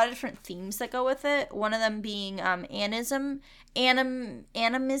has a lot of different themes that go with it. One of them being animism,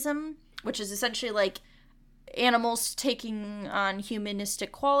 which is essentially, like, animals taking on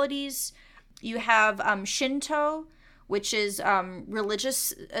humanistic qualities. You have Shinto, which is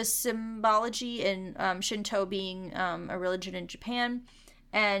religious symbology, and Shinto being a religion in Japan,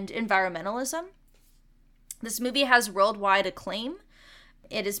 and environmentalism. This movie has worldwide acclaim.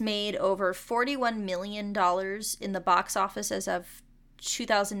 It has made over $41 million in the box office as of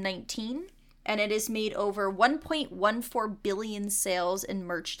 2019, and it has made over 1.14 billion sales in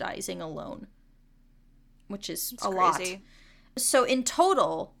merchandising alone, which is a lot. So in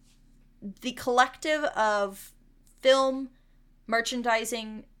total, the collective of film,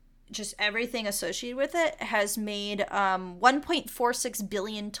 merchandising, just everything associated with it has made $1.46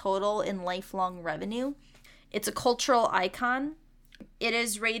 billion total in lifelong revenue. It's a cultural icon. It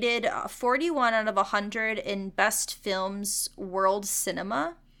is rated 41 out of 100 in Best Films World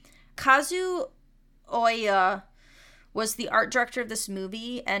Cinema. Kazu Oya was the art director of this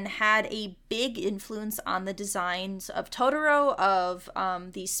movie and had a big influence on the designs of Totoro, of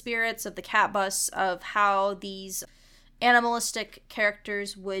these spirits, of the cat bus, of how these animalistic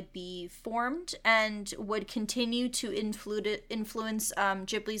characters would be formed, and would continue to influence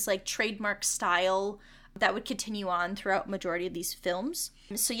Ghibli's like trademark style that would continue on throughout majority of these films.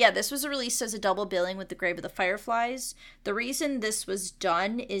 So yeah, this was released as a double billing with The Grave of the Fireflies. The reason this was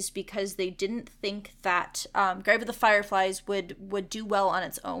done is because they didn't think that Grave of the Fireflies would do well on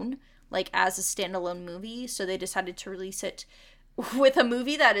its own, like as a standalone movie. So they decided to release it with a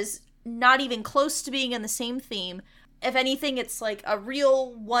movie that is not even close to being in the same theme. If anything, it's like a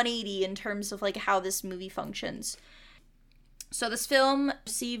real 180 in terms of like how this movie functions. So this film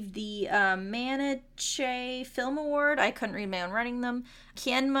received the Maniche Film Award. I couldn't read my own writing them.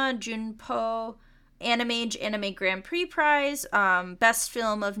 Kienma Junpo Anime Grand Prix Prize. Best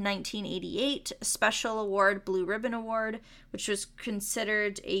Film of 1988. Special Award, Blue Ribbon Award, which was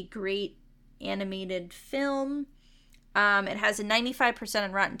considered a great animated film. It has a 95%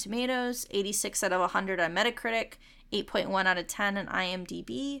 on Rotten Tomatoes, 86 out of 100 on Metacritic, 8.1 out of 10 on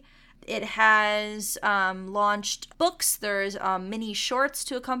IMDb. It has launched books. There's mini shorts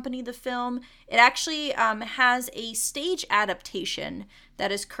to accompany the film. It actually has a stage adaptation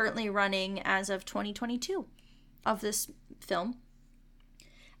that is currently running as of 2022 of this film.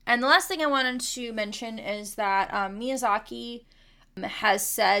 And the last thing I wanted to mention is that Miyazaki has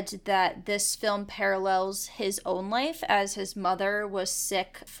said that this film parallels his own life, as his mother was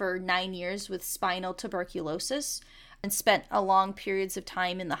sick for 9 years with spinal tuberculosis and spent a long periods of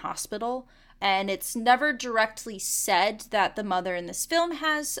time in the hospital. And it's never directly said that the mother in this film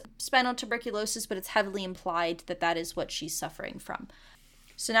has spinal tuberculosis, but it's heavily implied that that is what she's suffering from.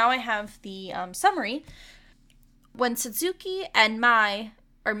 So now I have the summary. When Suzuki and Mai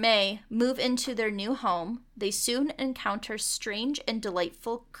move into their new home, they soon encounter strange and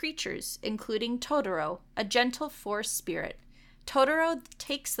delightful creatures, including Totoro, a gentle forest spirit. Totoro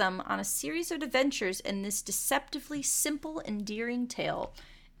takes them on a series of adventures in this deceptively simple, endearing tale.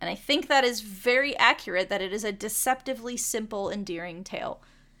 And I think that is very accurate, that it is a deceptively simple, endearing tale.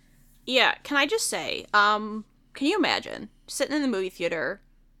 Yeah, can I just say, can you imagine sitting in the movie theater,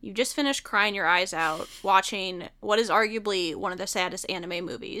 you just finished crying your eyes out, watching what is arguably one of the saddest anime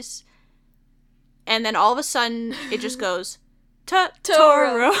movies, and then all of a sudden it just goes,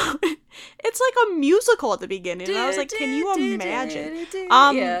 Totoro. It's like a musical at the beginning, and I was like, can you imagine?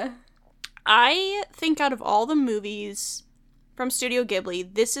 Yeah. I think out of all the movies from Studio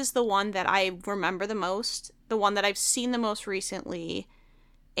Ghibli, this is the one that I remember the most, the one that I've seen the most recently,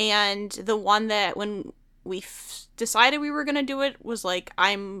 and the one that when we decided we were going to do it was like,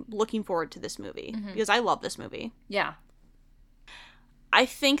 I'm looking forward to this movie, because I love this movie. Yeah. I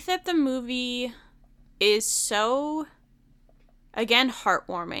think that the movie is so, again,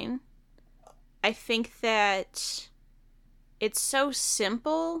 heartwarming. I think that it's so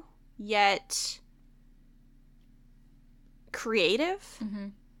simple, yet creative.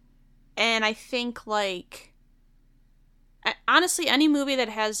 And I think, like, honestly, any movie that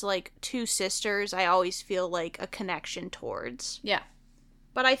has, like, two sisters, I always feel, like, a connection towards. Yeah.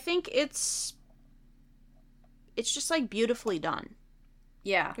 But I think it's just, like, beautifully done.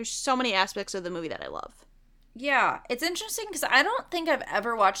 Yeah. There's so many aspects of the movie that I love. Yeah, it's interesting because I don't think I've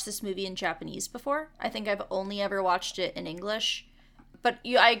ever watched this movie in Japanese before. I think I've only ever watched it in English. But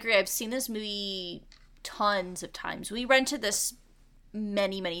I agree, I've seen this movie tons of times. We rented this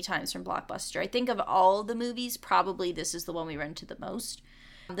many, many times from Blockbuster. I think of all the movies, probably this is the one we rented the most.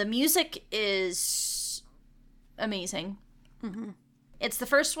 The music is amazing. It's the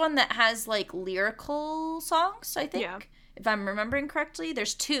first one that has, like, lyrical songs, I think. Yeah. If I'm remembering correctly.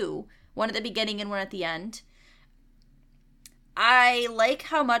 There's two. One at the beginning and one at the end. I like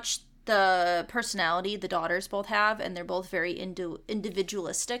how much the personality the daughters both have, and they're both very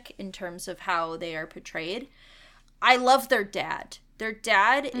individualistic in terms of how they are portrayed. I love their dad. Their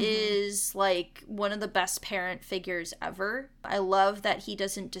dad is, like, one of the best parent figures ever. I love that he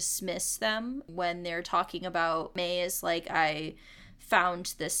doesn't dismiss them when they're talking about May is like, I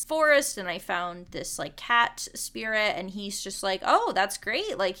found this forest and I found this, like, cat spirit, and he's just like, oh, that's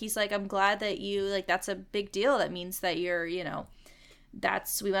great. Like, he's like, I'm glad that you, like, that's a big deal. That means that you're, you know,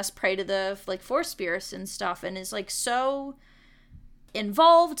 we must pray to the, like, forest spirits and stuff, and is, like, so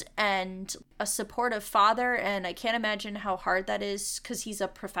involved and a supportive father. And I can't imagine how hard that is, because he's a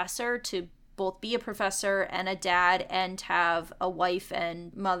professor, to both be a professor and a dad and have a wife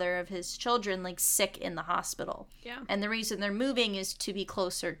and mother of his children, like, sick in the hospital. Yeah. And the reason they're moving is to be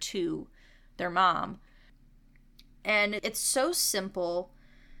closer to their mom. And it's so simple,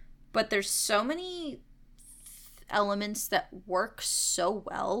 but there's so many elements that work so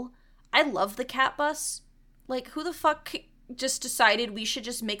well. I love the cat bus. Like, who the fuck just decided we should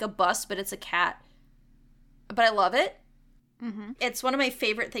just make a bus, but it's a cat? But I love it. Mm-hmm. It's one of my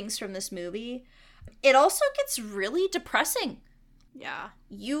favorite things from this movie. It also gets really depressing. Yeah.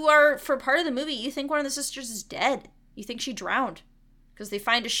 You are, for part of the movie, you think one of the sisters is dead. You think she drowned. Because they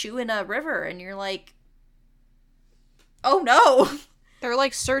find a shoe in a river, and you're like, oh no. They're,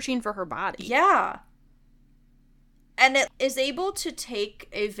 like, searching for her body. Yeah. And it is able to take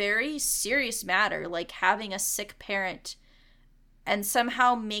a very serious matter, like having a sick parent, and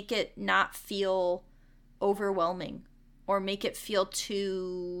somehow make it not feel overwhelming or make it feel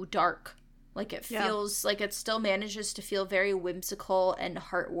too dark. Like, it feels like it still manages to feel very whimsical and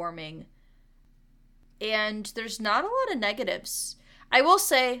heartwarming. And there's not a lot of negatives. I will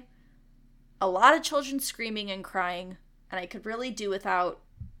say, a lot of children screaming and crying, and I could really do without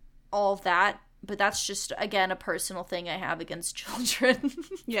all of that. But that's just, again, a personal thing I have against children.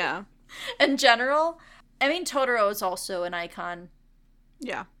 Yeah. In general. I mean, Totoro is also an icon.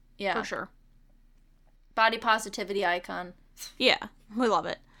 Yeah. Yeah. For sure. Body positivity icon. Yeah. We love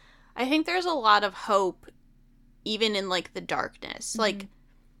it. I think there's a lot of hope, even in, like, the darkness. Mm-hmm. Like,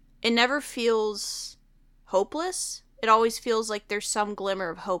 it never feels hopeless. It always feels like there's some glimmer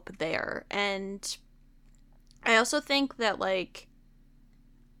of hope there. And I also think that, like,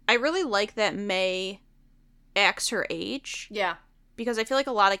 I really like that May acts her age. Yeah. Because I feel like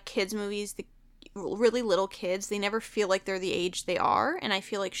a lot of kids' movies, the really little kids, they never feel like they're the age they are. And I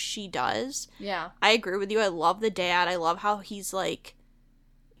feel like she does. Yeah. I agree with you. I love the dad. I love how he's, like,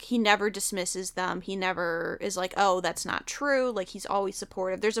 he never dismisses them. He never is like, oh, that's not true. Like, he's always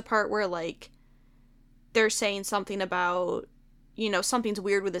supportive. There's a part where, like, they're saying something about, you know, something's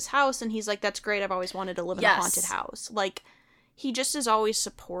weird with his house. And he's like, that's great. I've always wanted to live in a haunted house. Like, he just is always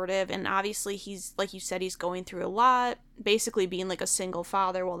supportive, and obviously he's, like you said, he's going through a lot, basically being, like, a single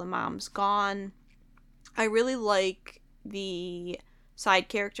father while the mom's gone. I really like the side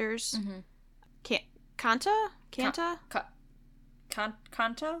characters. Mm-hmm. Kanta,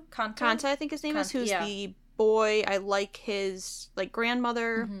 I think his name is, who's the boy. I like his, like,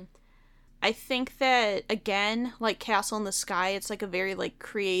 grandmother. Mm-hmm. I think that, again, like Castle in the Sky, it's, like, a very, like,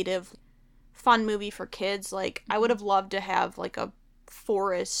 creative, fun movie for kids. Like, I would have loved to have, like, a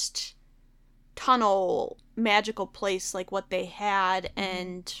forest tunnel magical place like what they had.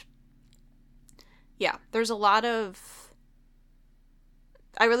 And yeah, there's a lot of,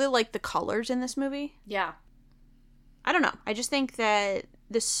 I really like the colors in this movie. Yeah. I don't know, I just think that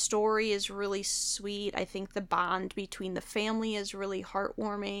the story is really sweet. I think the bond between the family is really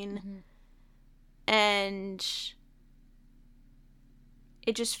heartwarming. Mm-hmm. And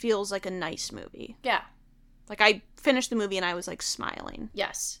it just feels like a nice movie. Yeah. Like, I finished the movie and I was, like, smiling.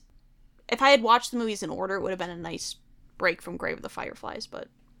 Yes. If I had watched the movies in order, it would have been a nice break from Grave of the Fireflies, but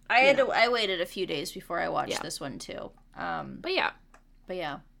I waited a few days before I watched this one, too. But yeah.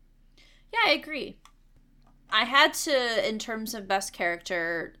 Yeah, I agree. I had to, in terms of best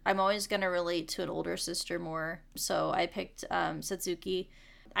character, I'm always going to relate to an older sister more, so I picked Satsuki.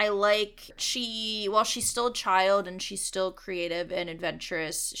 I like, while she's still a child and she's still creative and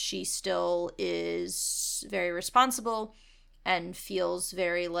adventurous, she still is very responsible and feels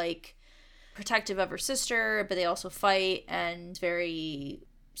very, like, protective of her sister, but they also fight, and very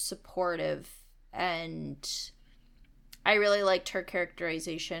supportive. And I really liked her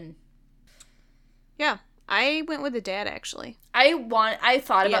characterization. Yeah, I went with the dad, actually. I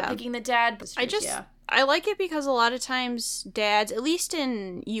thought about picking the dad, but I like it because a lot of times dads, at least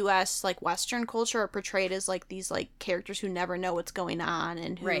in US, like, Western culture, are portrayed as, like, these, like, characters who never know what's going on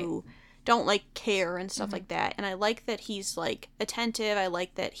and who don't, like, care and stuff like that. And I like that he's, like, attentive. I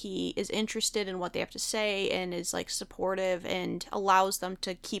like that he is interested in what they have to say and is, like, supportive and allows them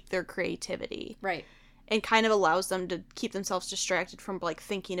to keep their creativity. Right. And kind of allows them to keep themselves distracted from, like,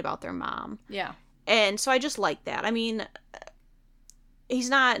 thinking about their mom. Yeah. And so I just like that. I mean, he's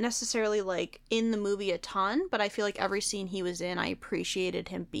not necessarily, like, in the movie a ton, but I feel like every scene he was in, I appreciated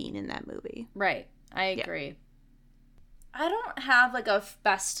him being in that movie. Right. I agree. Yeah. I don't have, like, a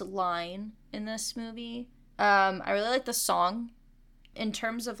best line in this movie. I really like the song. In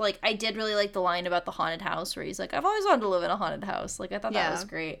terms of, like, I did really like the line about the haunted house where he's like, I've always wanted to live in a haunted house. Like, I thought that was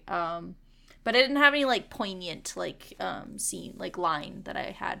great. But I didn't have any, like, poignant, like, scene, like, line that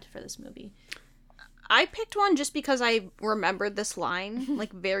I had for this movie. I picked one just because I remembered this line,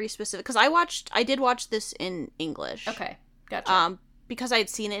 like, very specific. Because I did watch this in English. Okay, gotcha. Because I had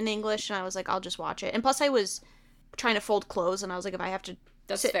seen it in English, and I was like, I'll just watch it. And plus, I was trying to fold clothes, and I was like, if I have to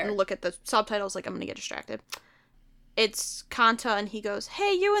sit and look at the subtitles, like, I'm gonna get distracted. It's Kanta, and he goes,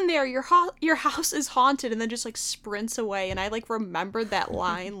 "Hey, you in there, your house is haunted," and then just, like, sprints away, and I, like, remembered that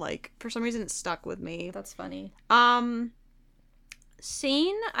line, like, for some reason it stuck with me. That's funny.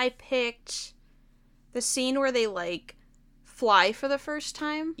 Scene, I picked the scene where they, like, fly for the first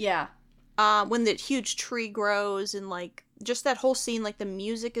time. Yeah. When the huge tree grows, and, like, just that whole scene, like, the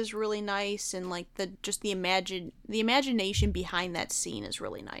music is really nice, and, like, the imagination behind that scene is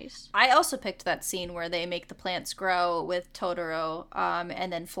really nice. I also picked that scene where they make the plants grow with Totoro,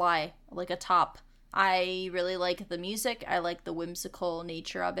 and then fly, like, atop. I really like the music. I like the whimsical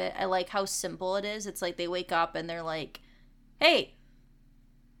nature of it. I like how simple it is. It's like they wake up and they're like, hey,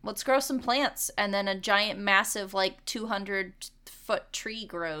 let's grow some plants. And then a giant, massive, like, 200-foot tree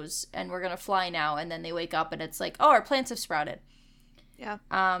grows, and we're gonna fly now. And then they wake up, and it's like, oh, our plants have sprouted. Yeah.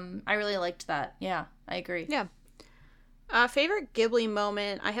 I really liked that. Yeah, I agree. Yeah. Favorite Ghibli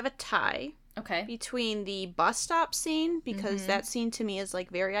moment, I have a tie. Okay. Between the bus stop scene, because that scene to me is, like,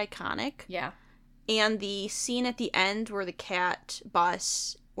 very iconic. Yeah. And the scene at the end where the cat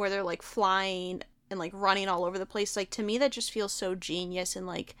bus, where they're, like, flying and, like, running all over the place. Like, to me, that just feels so genius, and,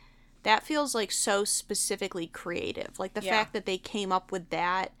 like, that feels, like, so specifically creative. Like, the fact that they came up with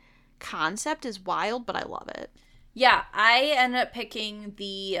that concept is wild, but I love it. Yeah, I ended up picking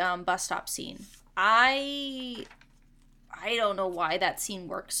the bus stop scene. I don't know why that scene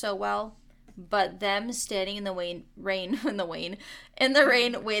works so well, but them standing in the rain,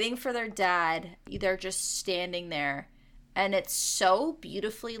 waiting for their dad, they're just standing there, and it's so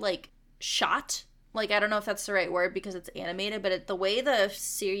beautifully, like, shot. Like, I don't know if that's the right word because it's animated, but the way the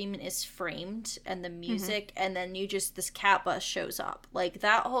scene is framed and the music, and then this cat bus shows up. Like,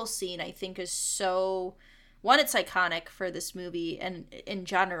 that whole scene, I think, is so... One, it's iconic for this movie and in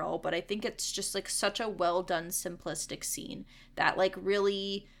general, but I think it's just, like, such a well-done, simplistic scene that, like,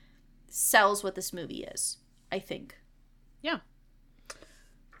 really sells what this movie is, I think. Yeah.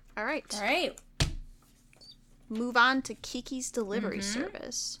 All right. Move on to Kiki's Delivery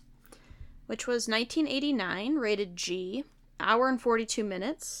Service, which was 1989, rated G, hour and 42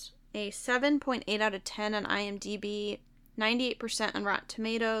 minutes, a 7.8 out of 10 on IMDb, 98% on Rotten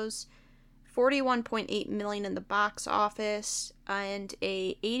Tomatoes, 41.8 million in the box office, and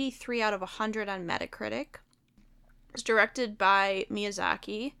a 83 out of 100 on Metacritic. It was directed by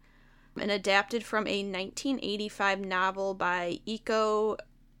Miyazaki and adapted from a 1985 novel by Iko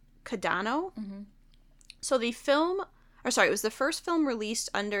Kadano. So the film... it was the first film released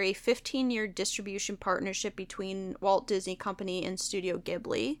under a 15-year distribution partnership between Walt Disney Company and Studio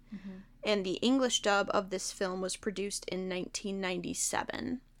Ghibli. And the English dub of this film was produced in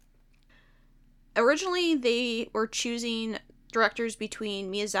 1997. Originally, they were choosing directors between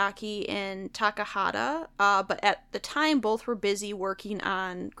Miyazaki and Takahata, but at the time, both were busy working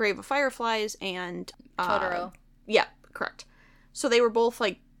on Grave of Fireflies and... Totoro. Yeah, correct. So they were both,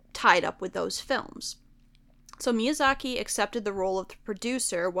 like, tied up with those films. So Miyazaki accepted the role of the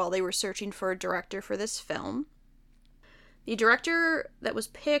producer while they were searching for a director for this film. The director that was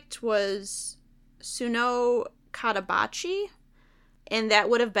picked was Tsuno Katabachi, and that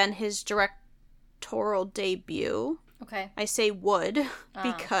would have been his directorial debut. Okay. I say would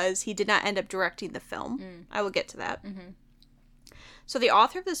because he did not end up directing the film. I will get to that. So the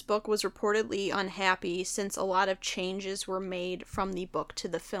author of this book was reportedly unhappy since a lot of changes were made from the book to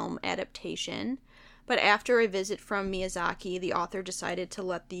the film adaptation. But after a visit from Miyazaki, the author decided to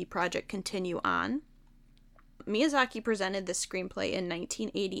let the project continue on. Miyazaki presented the screenplay in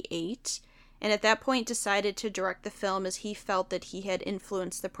 1988, and at that point decided to direct the film as he felt that he had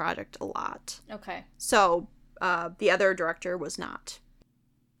influenced the project a lot. Okay. So, the other director was not.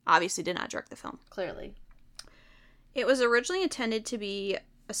 Obviously did not direct the film. Clearly. It was originally intended to be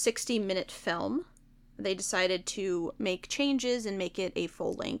a 60-minute film. They decided to make changes and make it a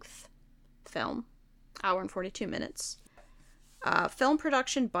full-length film. Hour and 42 minutes. Film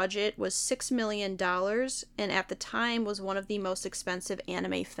production budget was $6 million, and at the time was one of the most expensive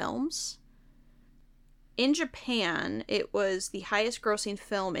anime films. In Japan, it was the highest grossing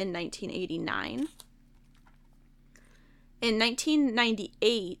film in 1989. In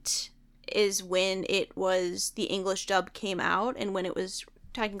 1998 is when it was, the English dub came out, and when it was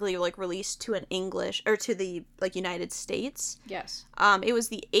technically, like, released to an English, or to the, like, United States. Yes. It was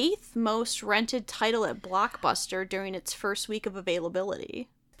the 8th most rented title at Blockbuster during its first week of availability.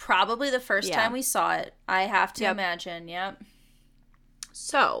 Probably the first time we saw it, I have to imagine. Yep.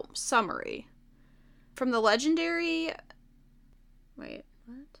 So, summary. From the legendary... Wait,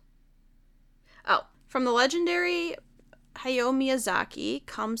 what? Oh, from the legendary Hayao Miyazaki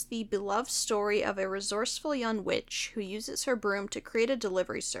comes the beloved story of a resourceful young witch who uses her broom to create a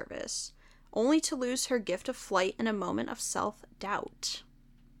delivery service, only to lose her gift of flight in a moment of self-doubt.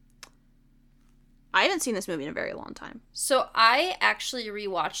 I haven't seen this movie in a very long time. So I actually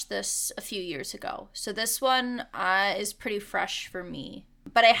rewatched this a few years ago. So this one is pretty fresh for me.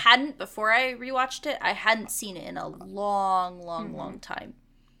 But I hadn't, before I rewatched it, I hadn't seen it in a long time.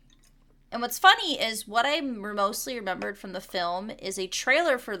 And what's funny is what I mostly remembered from the film is a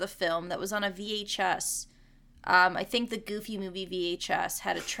trailer for the film that was on a VHS. I think the Goofy movie VHS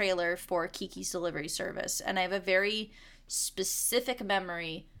had a trailer for Kiki's Delivery Service. And I have a very specific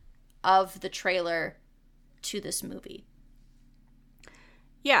memory of the trailer to this movie.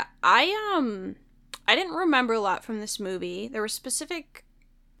 Yeah, I didn't remember a lot from this movie. There were specific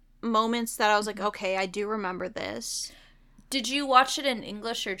moments that I was like, okay, I do remember this. Did you watch it in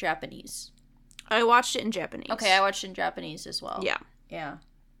English or Japanese? I watched it in Japanese. Okay, I watched it in Japanese as well. Yeah. Yeah.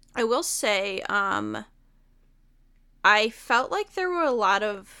 I will say, I felt like there were a lot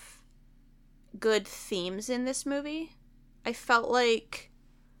of good themes in this movie. I felt like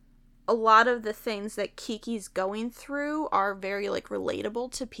a lot of the things that Kiki's going through are very, like,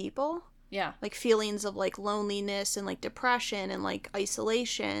 relatable to people. Yeah. Like, feelings of, like, loneliness and, like, depression and, like,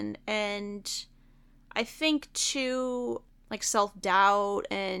 isolation. And I think, too, like, self-doubt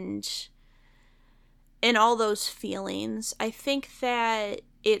and all those feelings. I think that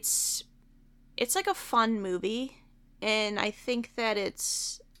it's like a fun movie. And I think that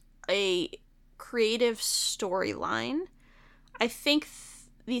it's a creative storyline. I think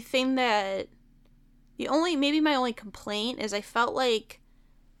my only complaint is I felt like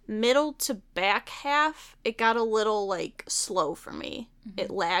middle to back half, it got a little, like, slow for me. Mm-hmm.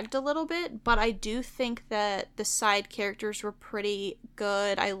 It lagged a little bit, but I do think that the side characters were pretty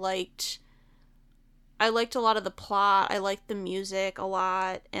good. I liked a lot of the plot. I liked the music a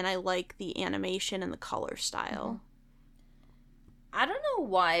lot, and I liked the animation and the color style. I don't know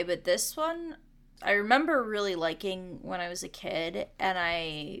why, but this one I remember really liking when I was a kid, and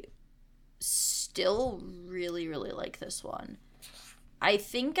I still really, really like this one. I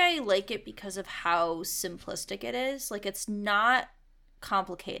think I like it because of how simplistic it is. Like, it's not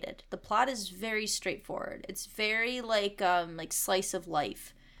complicated. The plot is very straightforward. It's very like slice of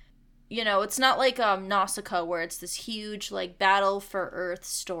life. You know, it's not like Nausicaa, where it's this huge, like, battle for Earth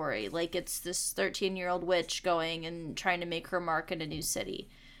story. Like, it's this 13-year-old witch going and trying to make her mark in a new city.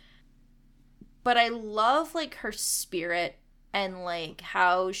 But I love, like, her spirit and, like,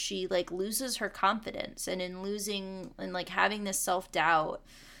 how she, like, loses her confidence. And in losing and, like, having this self-doubt,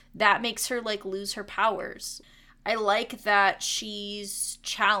 that makes her, like, lose her powers. I like that she's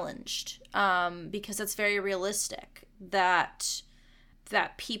challenged, because it's very realistic. That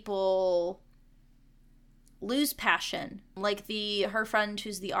people lose passion. Like, her friend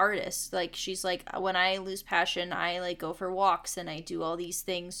who's the artist, like, she's like, when I lose passion, I, like, go for walks and I do all these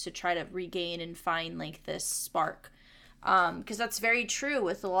things to try to regain and find, like, this spark. Because that's very true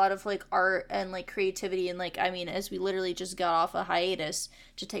with a lot of, like, art and, like, creativity. And, like, I mean, as we literally just got off a hiatus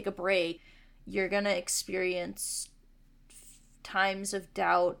to take a break, you're gonna experience times of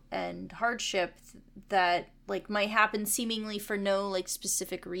doubt and hardship that, like, might happen seemingly for no, like,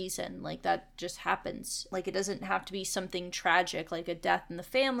 specific reason. Like, that just happens. Like, it doesn't have to be something tragic, like a death in the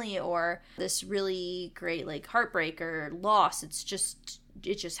family or this really great, like, heartbreak or loss. It just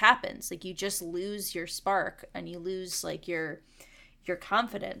happens. Like, you just lose your spark and you lose, like, your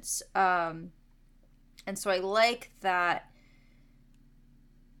confidence. And so I like that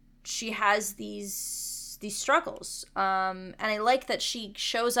she has these struggles. And I like that she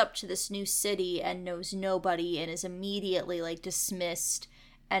shows up to this new city and knows nobody and is immediately, like, dismissed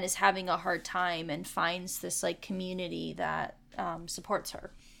and is having a hard time and finds this, like, community that supports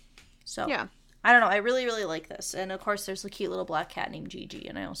her. So yeah. I don't know. I really, really like this. And, of course, there's a cute little black cat named Gigi,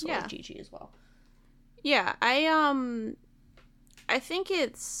 and I also like Gigi as well. Yeah, I think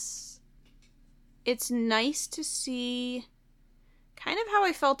it's nice to see kind of how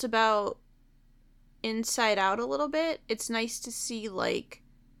I felt about Inside Out a little bit. It's nice to see, like,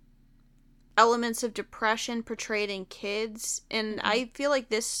 elements of depression portrayed in kids. And I feel like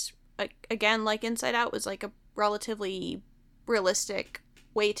this, again, like Inside Out, was, like, a relatively realistic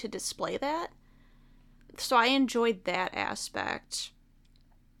way to display that. So I enjoyed that aspect.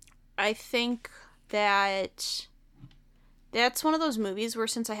 I think that that's one of those movies where,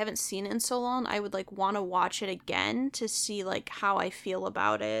 since I haven't seen it in so long, I would, like, want to watch it again to see, like, how I feel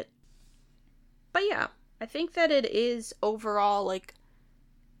about it. But yeah, I think that it is overall, like,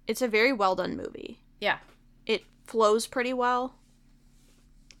 it's a very well done movie. Yeah. It flows pretty well.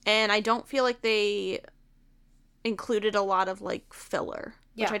 And I don't feel like they included a lot of, like, filler.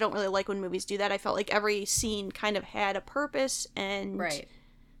 Yeah. Which I don't really like when movies do that. I felt like every scene kind of had a purpose, and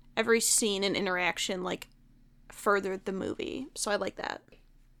every scene and interaction, like, furthered the movie. So I like that.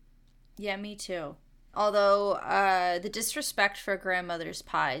 Yeah, me too. Although, the disrespect for grandmother's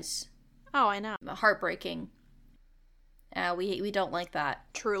pies. Oh, I know. Heartbreaking. We don't like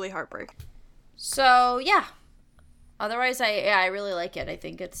that. Truly heartbreak. So, yeah. Otherwise, I really like it. I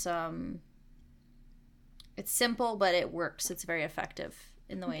think it's simple, but it works. It's very effective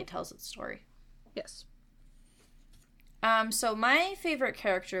in the way it tells its story. Yes. So my favorite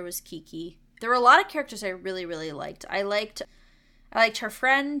character was Kiki. There were a lot of characters I really, really liked. I liked her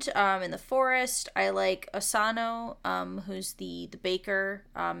friend in the forest. I like Asano, who's the baker,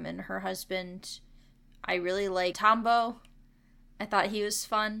 and her husband. I really liked Tambo. I thought he was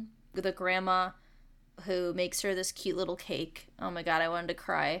fun. The grandma who makes her this cute little cake. Oh my god, I wanted to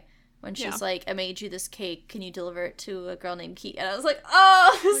cry when she's like, I made you this cake. Can you deliver it to a girl named Kiki? And I was like,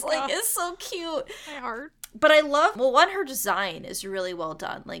 it's so cute. My heart. But I love, her design is really well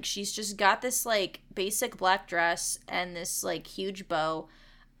done. Like, she's just got this, like, basic black dress and this, like, huge bow.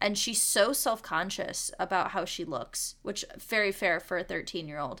 And she's so self-conscious about how she looks, which very fair for a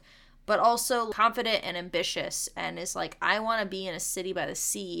 13-year-old. But also confident and ambitious, and is like, I want to be in a city by the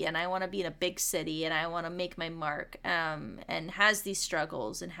sea, and I want to be in a big city, and I want to make my mark, and has these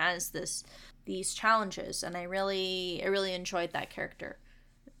struggles, and has these challenges. And I really enjoyed that character.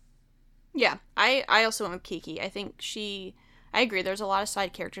 Yeah, I also went with Kiki. I think I agree, there's a lot of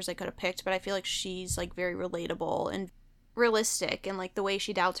side characters I could have picked, but I feel like she's, like, very relatable and realistic, and, like, the way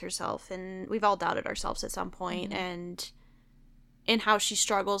she doubts herself, and we've all doubted ourselves at some point, and in how she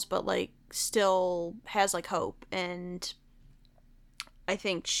struggles, but, like, still has, like, hope, and I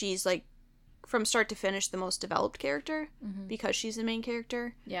think she's, like, from start to finish, the most developed character, because she's the main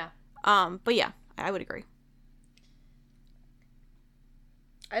character. Yeah. But yeah, I would agree.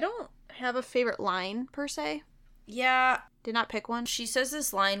 I don't have a favorite line, per se. Yeah. Did not pick one. She says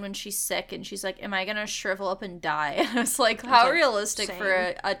this line when she's sick, and she's like, am I gonna shrivel up and die? And I was like, how realistic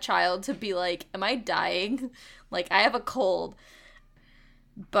for a child to be like, am I dying? Like, I have a cold.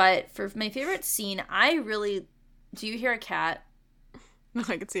 But for my favorite scene, do you hear a cat? No,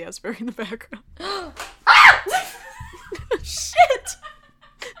 I can see Asbury in the background. Shit!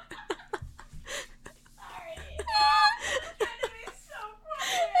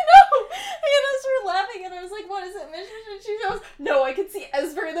 Laughing, and I was like, what is it, Mission? And she goes, no, I could see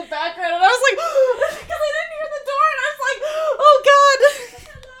Esper in the background, and I was like, because I didn't hear the door, and I was like, oh god.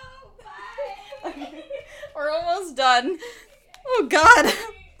 Hello, bye. We're almost done. Oh god.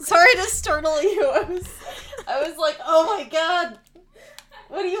 Sorry to startle you. I was like, oh my god.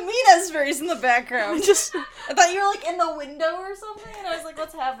 What do you mean Esper's in the background? I thought you were like in the window or something, and I was like,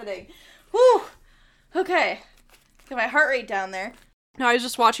 what's happening? Whew. Okay. Got my heart rate down there. No, I was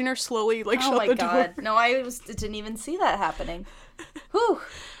just watching her slowly, like, shut the door. Oh my god. No, I didn't even see that happening. Whew.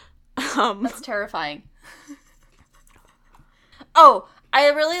 That's terrifying. Oh, I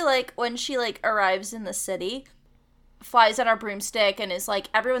really like when she, like, arrives in the city, flies on our broomstick, and is like,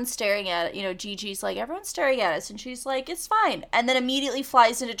 everyone's staring at it. Gigi's like, everyone's staring at us, and she's like, it's fine. And then immediately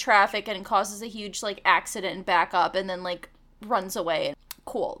flies into traffic and causes a huge, like, accident and back up, and then, like, runs away.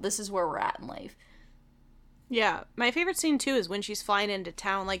 Cool. This is where we're at in life. Yeah, my favorite scene, too, is when she's flying into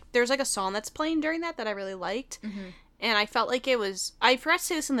town. Like, there's, like, a song that's playing during that I really liked. Mm-hmm. And I felt like it was... I forgot to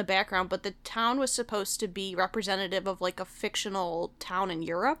say this in the background, but the town was supposed to be representative of, like, a fictional town in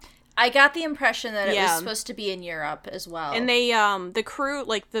Europe. I got the impression that it was supposed to be in Europe as well. And they, the crew,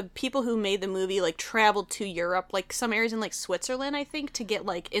 like, the people who made the movie, like, traveled to Europe, like, some areas in, like, Switzerland, I think, to get,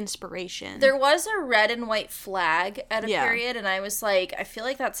 like, inspiration. There was a red and white flag at a period, and I was like, I feel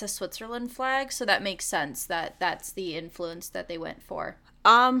like that's a Switzerland flag, so that makes sense that that's the influence that they went for.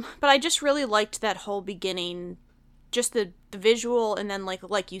 But I just really liked that whole beginning, just the visual, and then,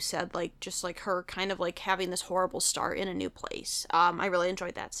 like you said, like, just, like, her kind of, like, having this horrible start in a new place. I really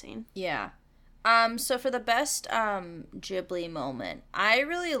enjoyed that scene. Yeah. So for the best, Ghibli moment, I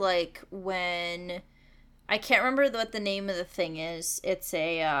really like when, I can't remember what the name of the thing is. It's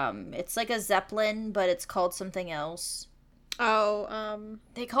it's like a Zeppelin, but it's called something else. Oh,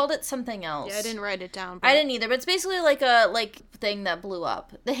 They called it something else. Yeah, I didn't write it down. But... I didn't either, but it's basically like a, thing that blew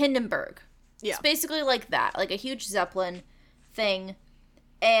up. The Hindenburg. Yeah. It's basically like that, like a huge Zeppelin thing,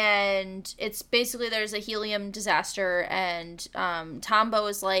 and it's basically there's a helium disaster, and Tombo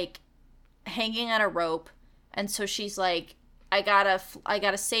is like hanging on a rope, and so she's like, I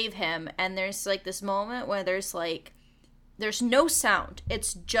gotta save him, and there's like this moment where there's no sound,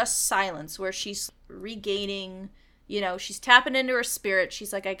 it's just silence, where she's regaining, she's tapping into her spirit.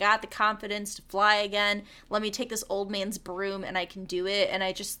 She's like, I got the confidence to fly again. Let me take this old man's broom and I can do it. And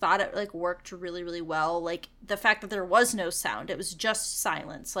I just thought it, like, worked really, really well. Like, the fact that there was no sound, it was just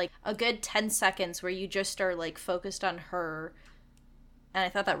silence. Like, a good 10 seconds where you just are, like, focused on her. And I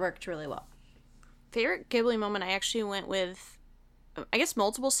thought that worked really well. Favorite Ghibli moment, I actually went with, I guess,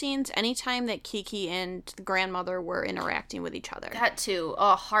 multiple scenes. Anytime that Kiki and the grandmother were interacting with each other. That too.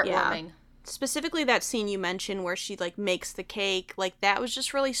 Oh, heartwarming. Yeah. Specifically that scene you mentioned where she, like, makes the cake. Like, that was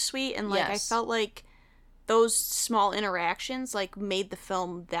just really sweet. And, like, yes. I felt like those small interactions, like, made the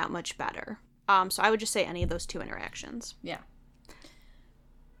film that much better. So I would just say any of those two interactions. Yeah.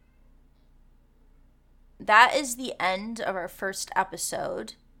 That is the end of our first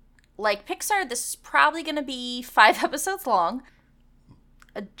episode. Like Pixar, this is probably going to be 5 episodes long.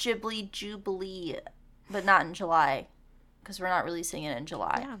 A Ghibli Jubilee, but not in July, because we're not releasing it in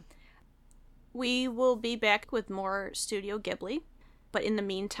July. Yeah. We will be back with more Studio Ghibli, but in the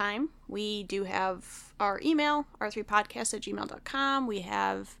meantime, we do have our email, r3podcast@gmail.com. We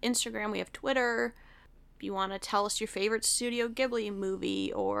have Instagram, we have Twitter. If you want to tell us your favorite Studio Ghibli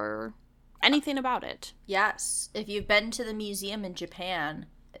movie or anything about it. Yes. If you've been to the museum in Japan,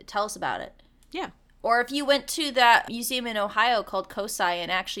 tell us about it. Yeah. Or if you went to that museum in Ohio called Kosai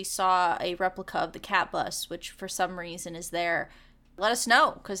and actually saw a replica of the cat bus, which for some reason is there, let us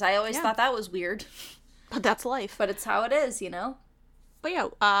know, because I always thought that was weird. But that's life. But it's how it is, But yeah,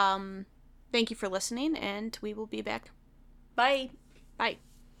 thank you for listening, and we will be back. Bye. Bye.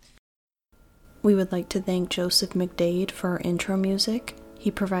 We would like to thank Joseph McDade for our intro music.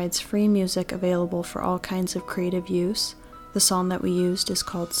 He provides free music available for all kinds of creative use. The song that we used is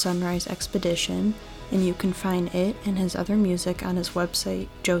called Sunrise Expedition, and you can find it and his other music on his website,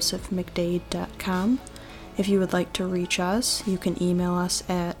 josephmcdade.com. If you would like to reach us, you can email us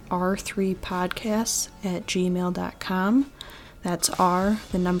at r3podcasts@gmail.com. That's R,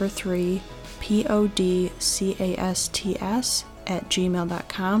 the number 3,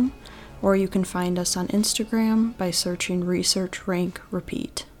 podcasts@gmail.com. Or you can find us on Instagram by searching Research Rank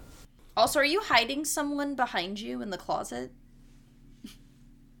Repeat. Also, are you hiding someone behind you in the closet?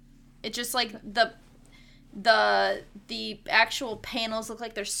 It's just like the actual panels look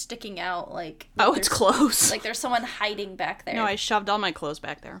like they're sticking out. Like it's close. Like there's someone hiding back there. No, I shoved all my clothes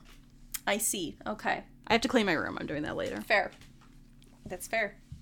back there. I see. Okay. I have to clean my room. I'm doing that later. Fair. That's fair.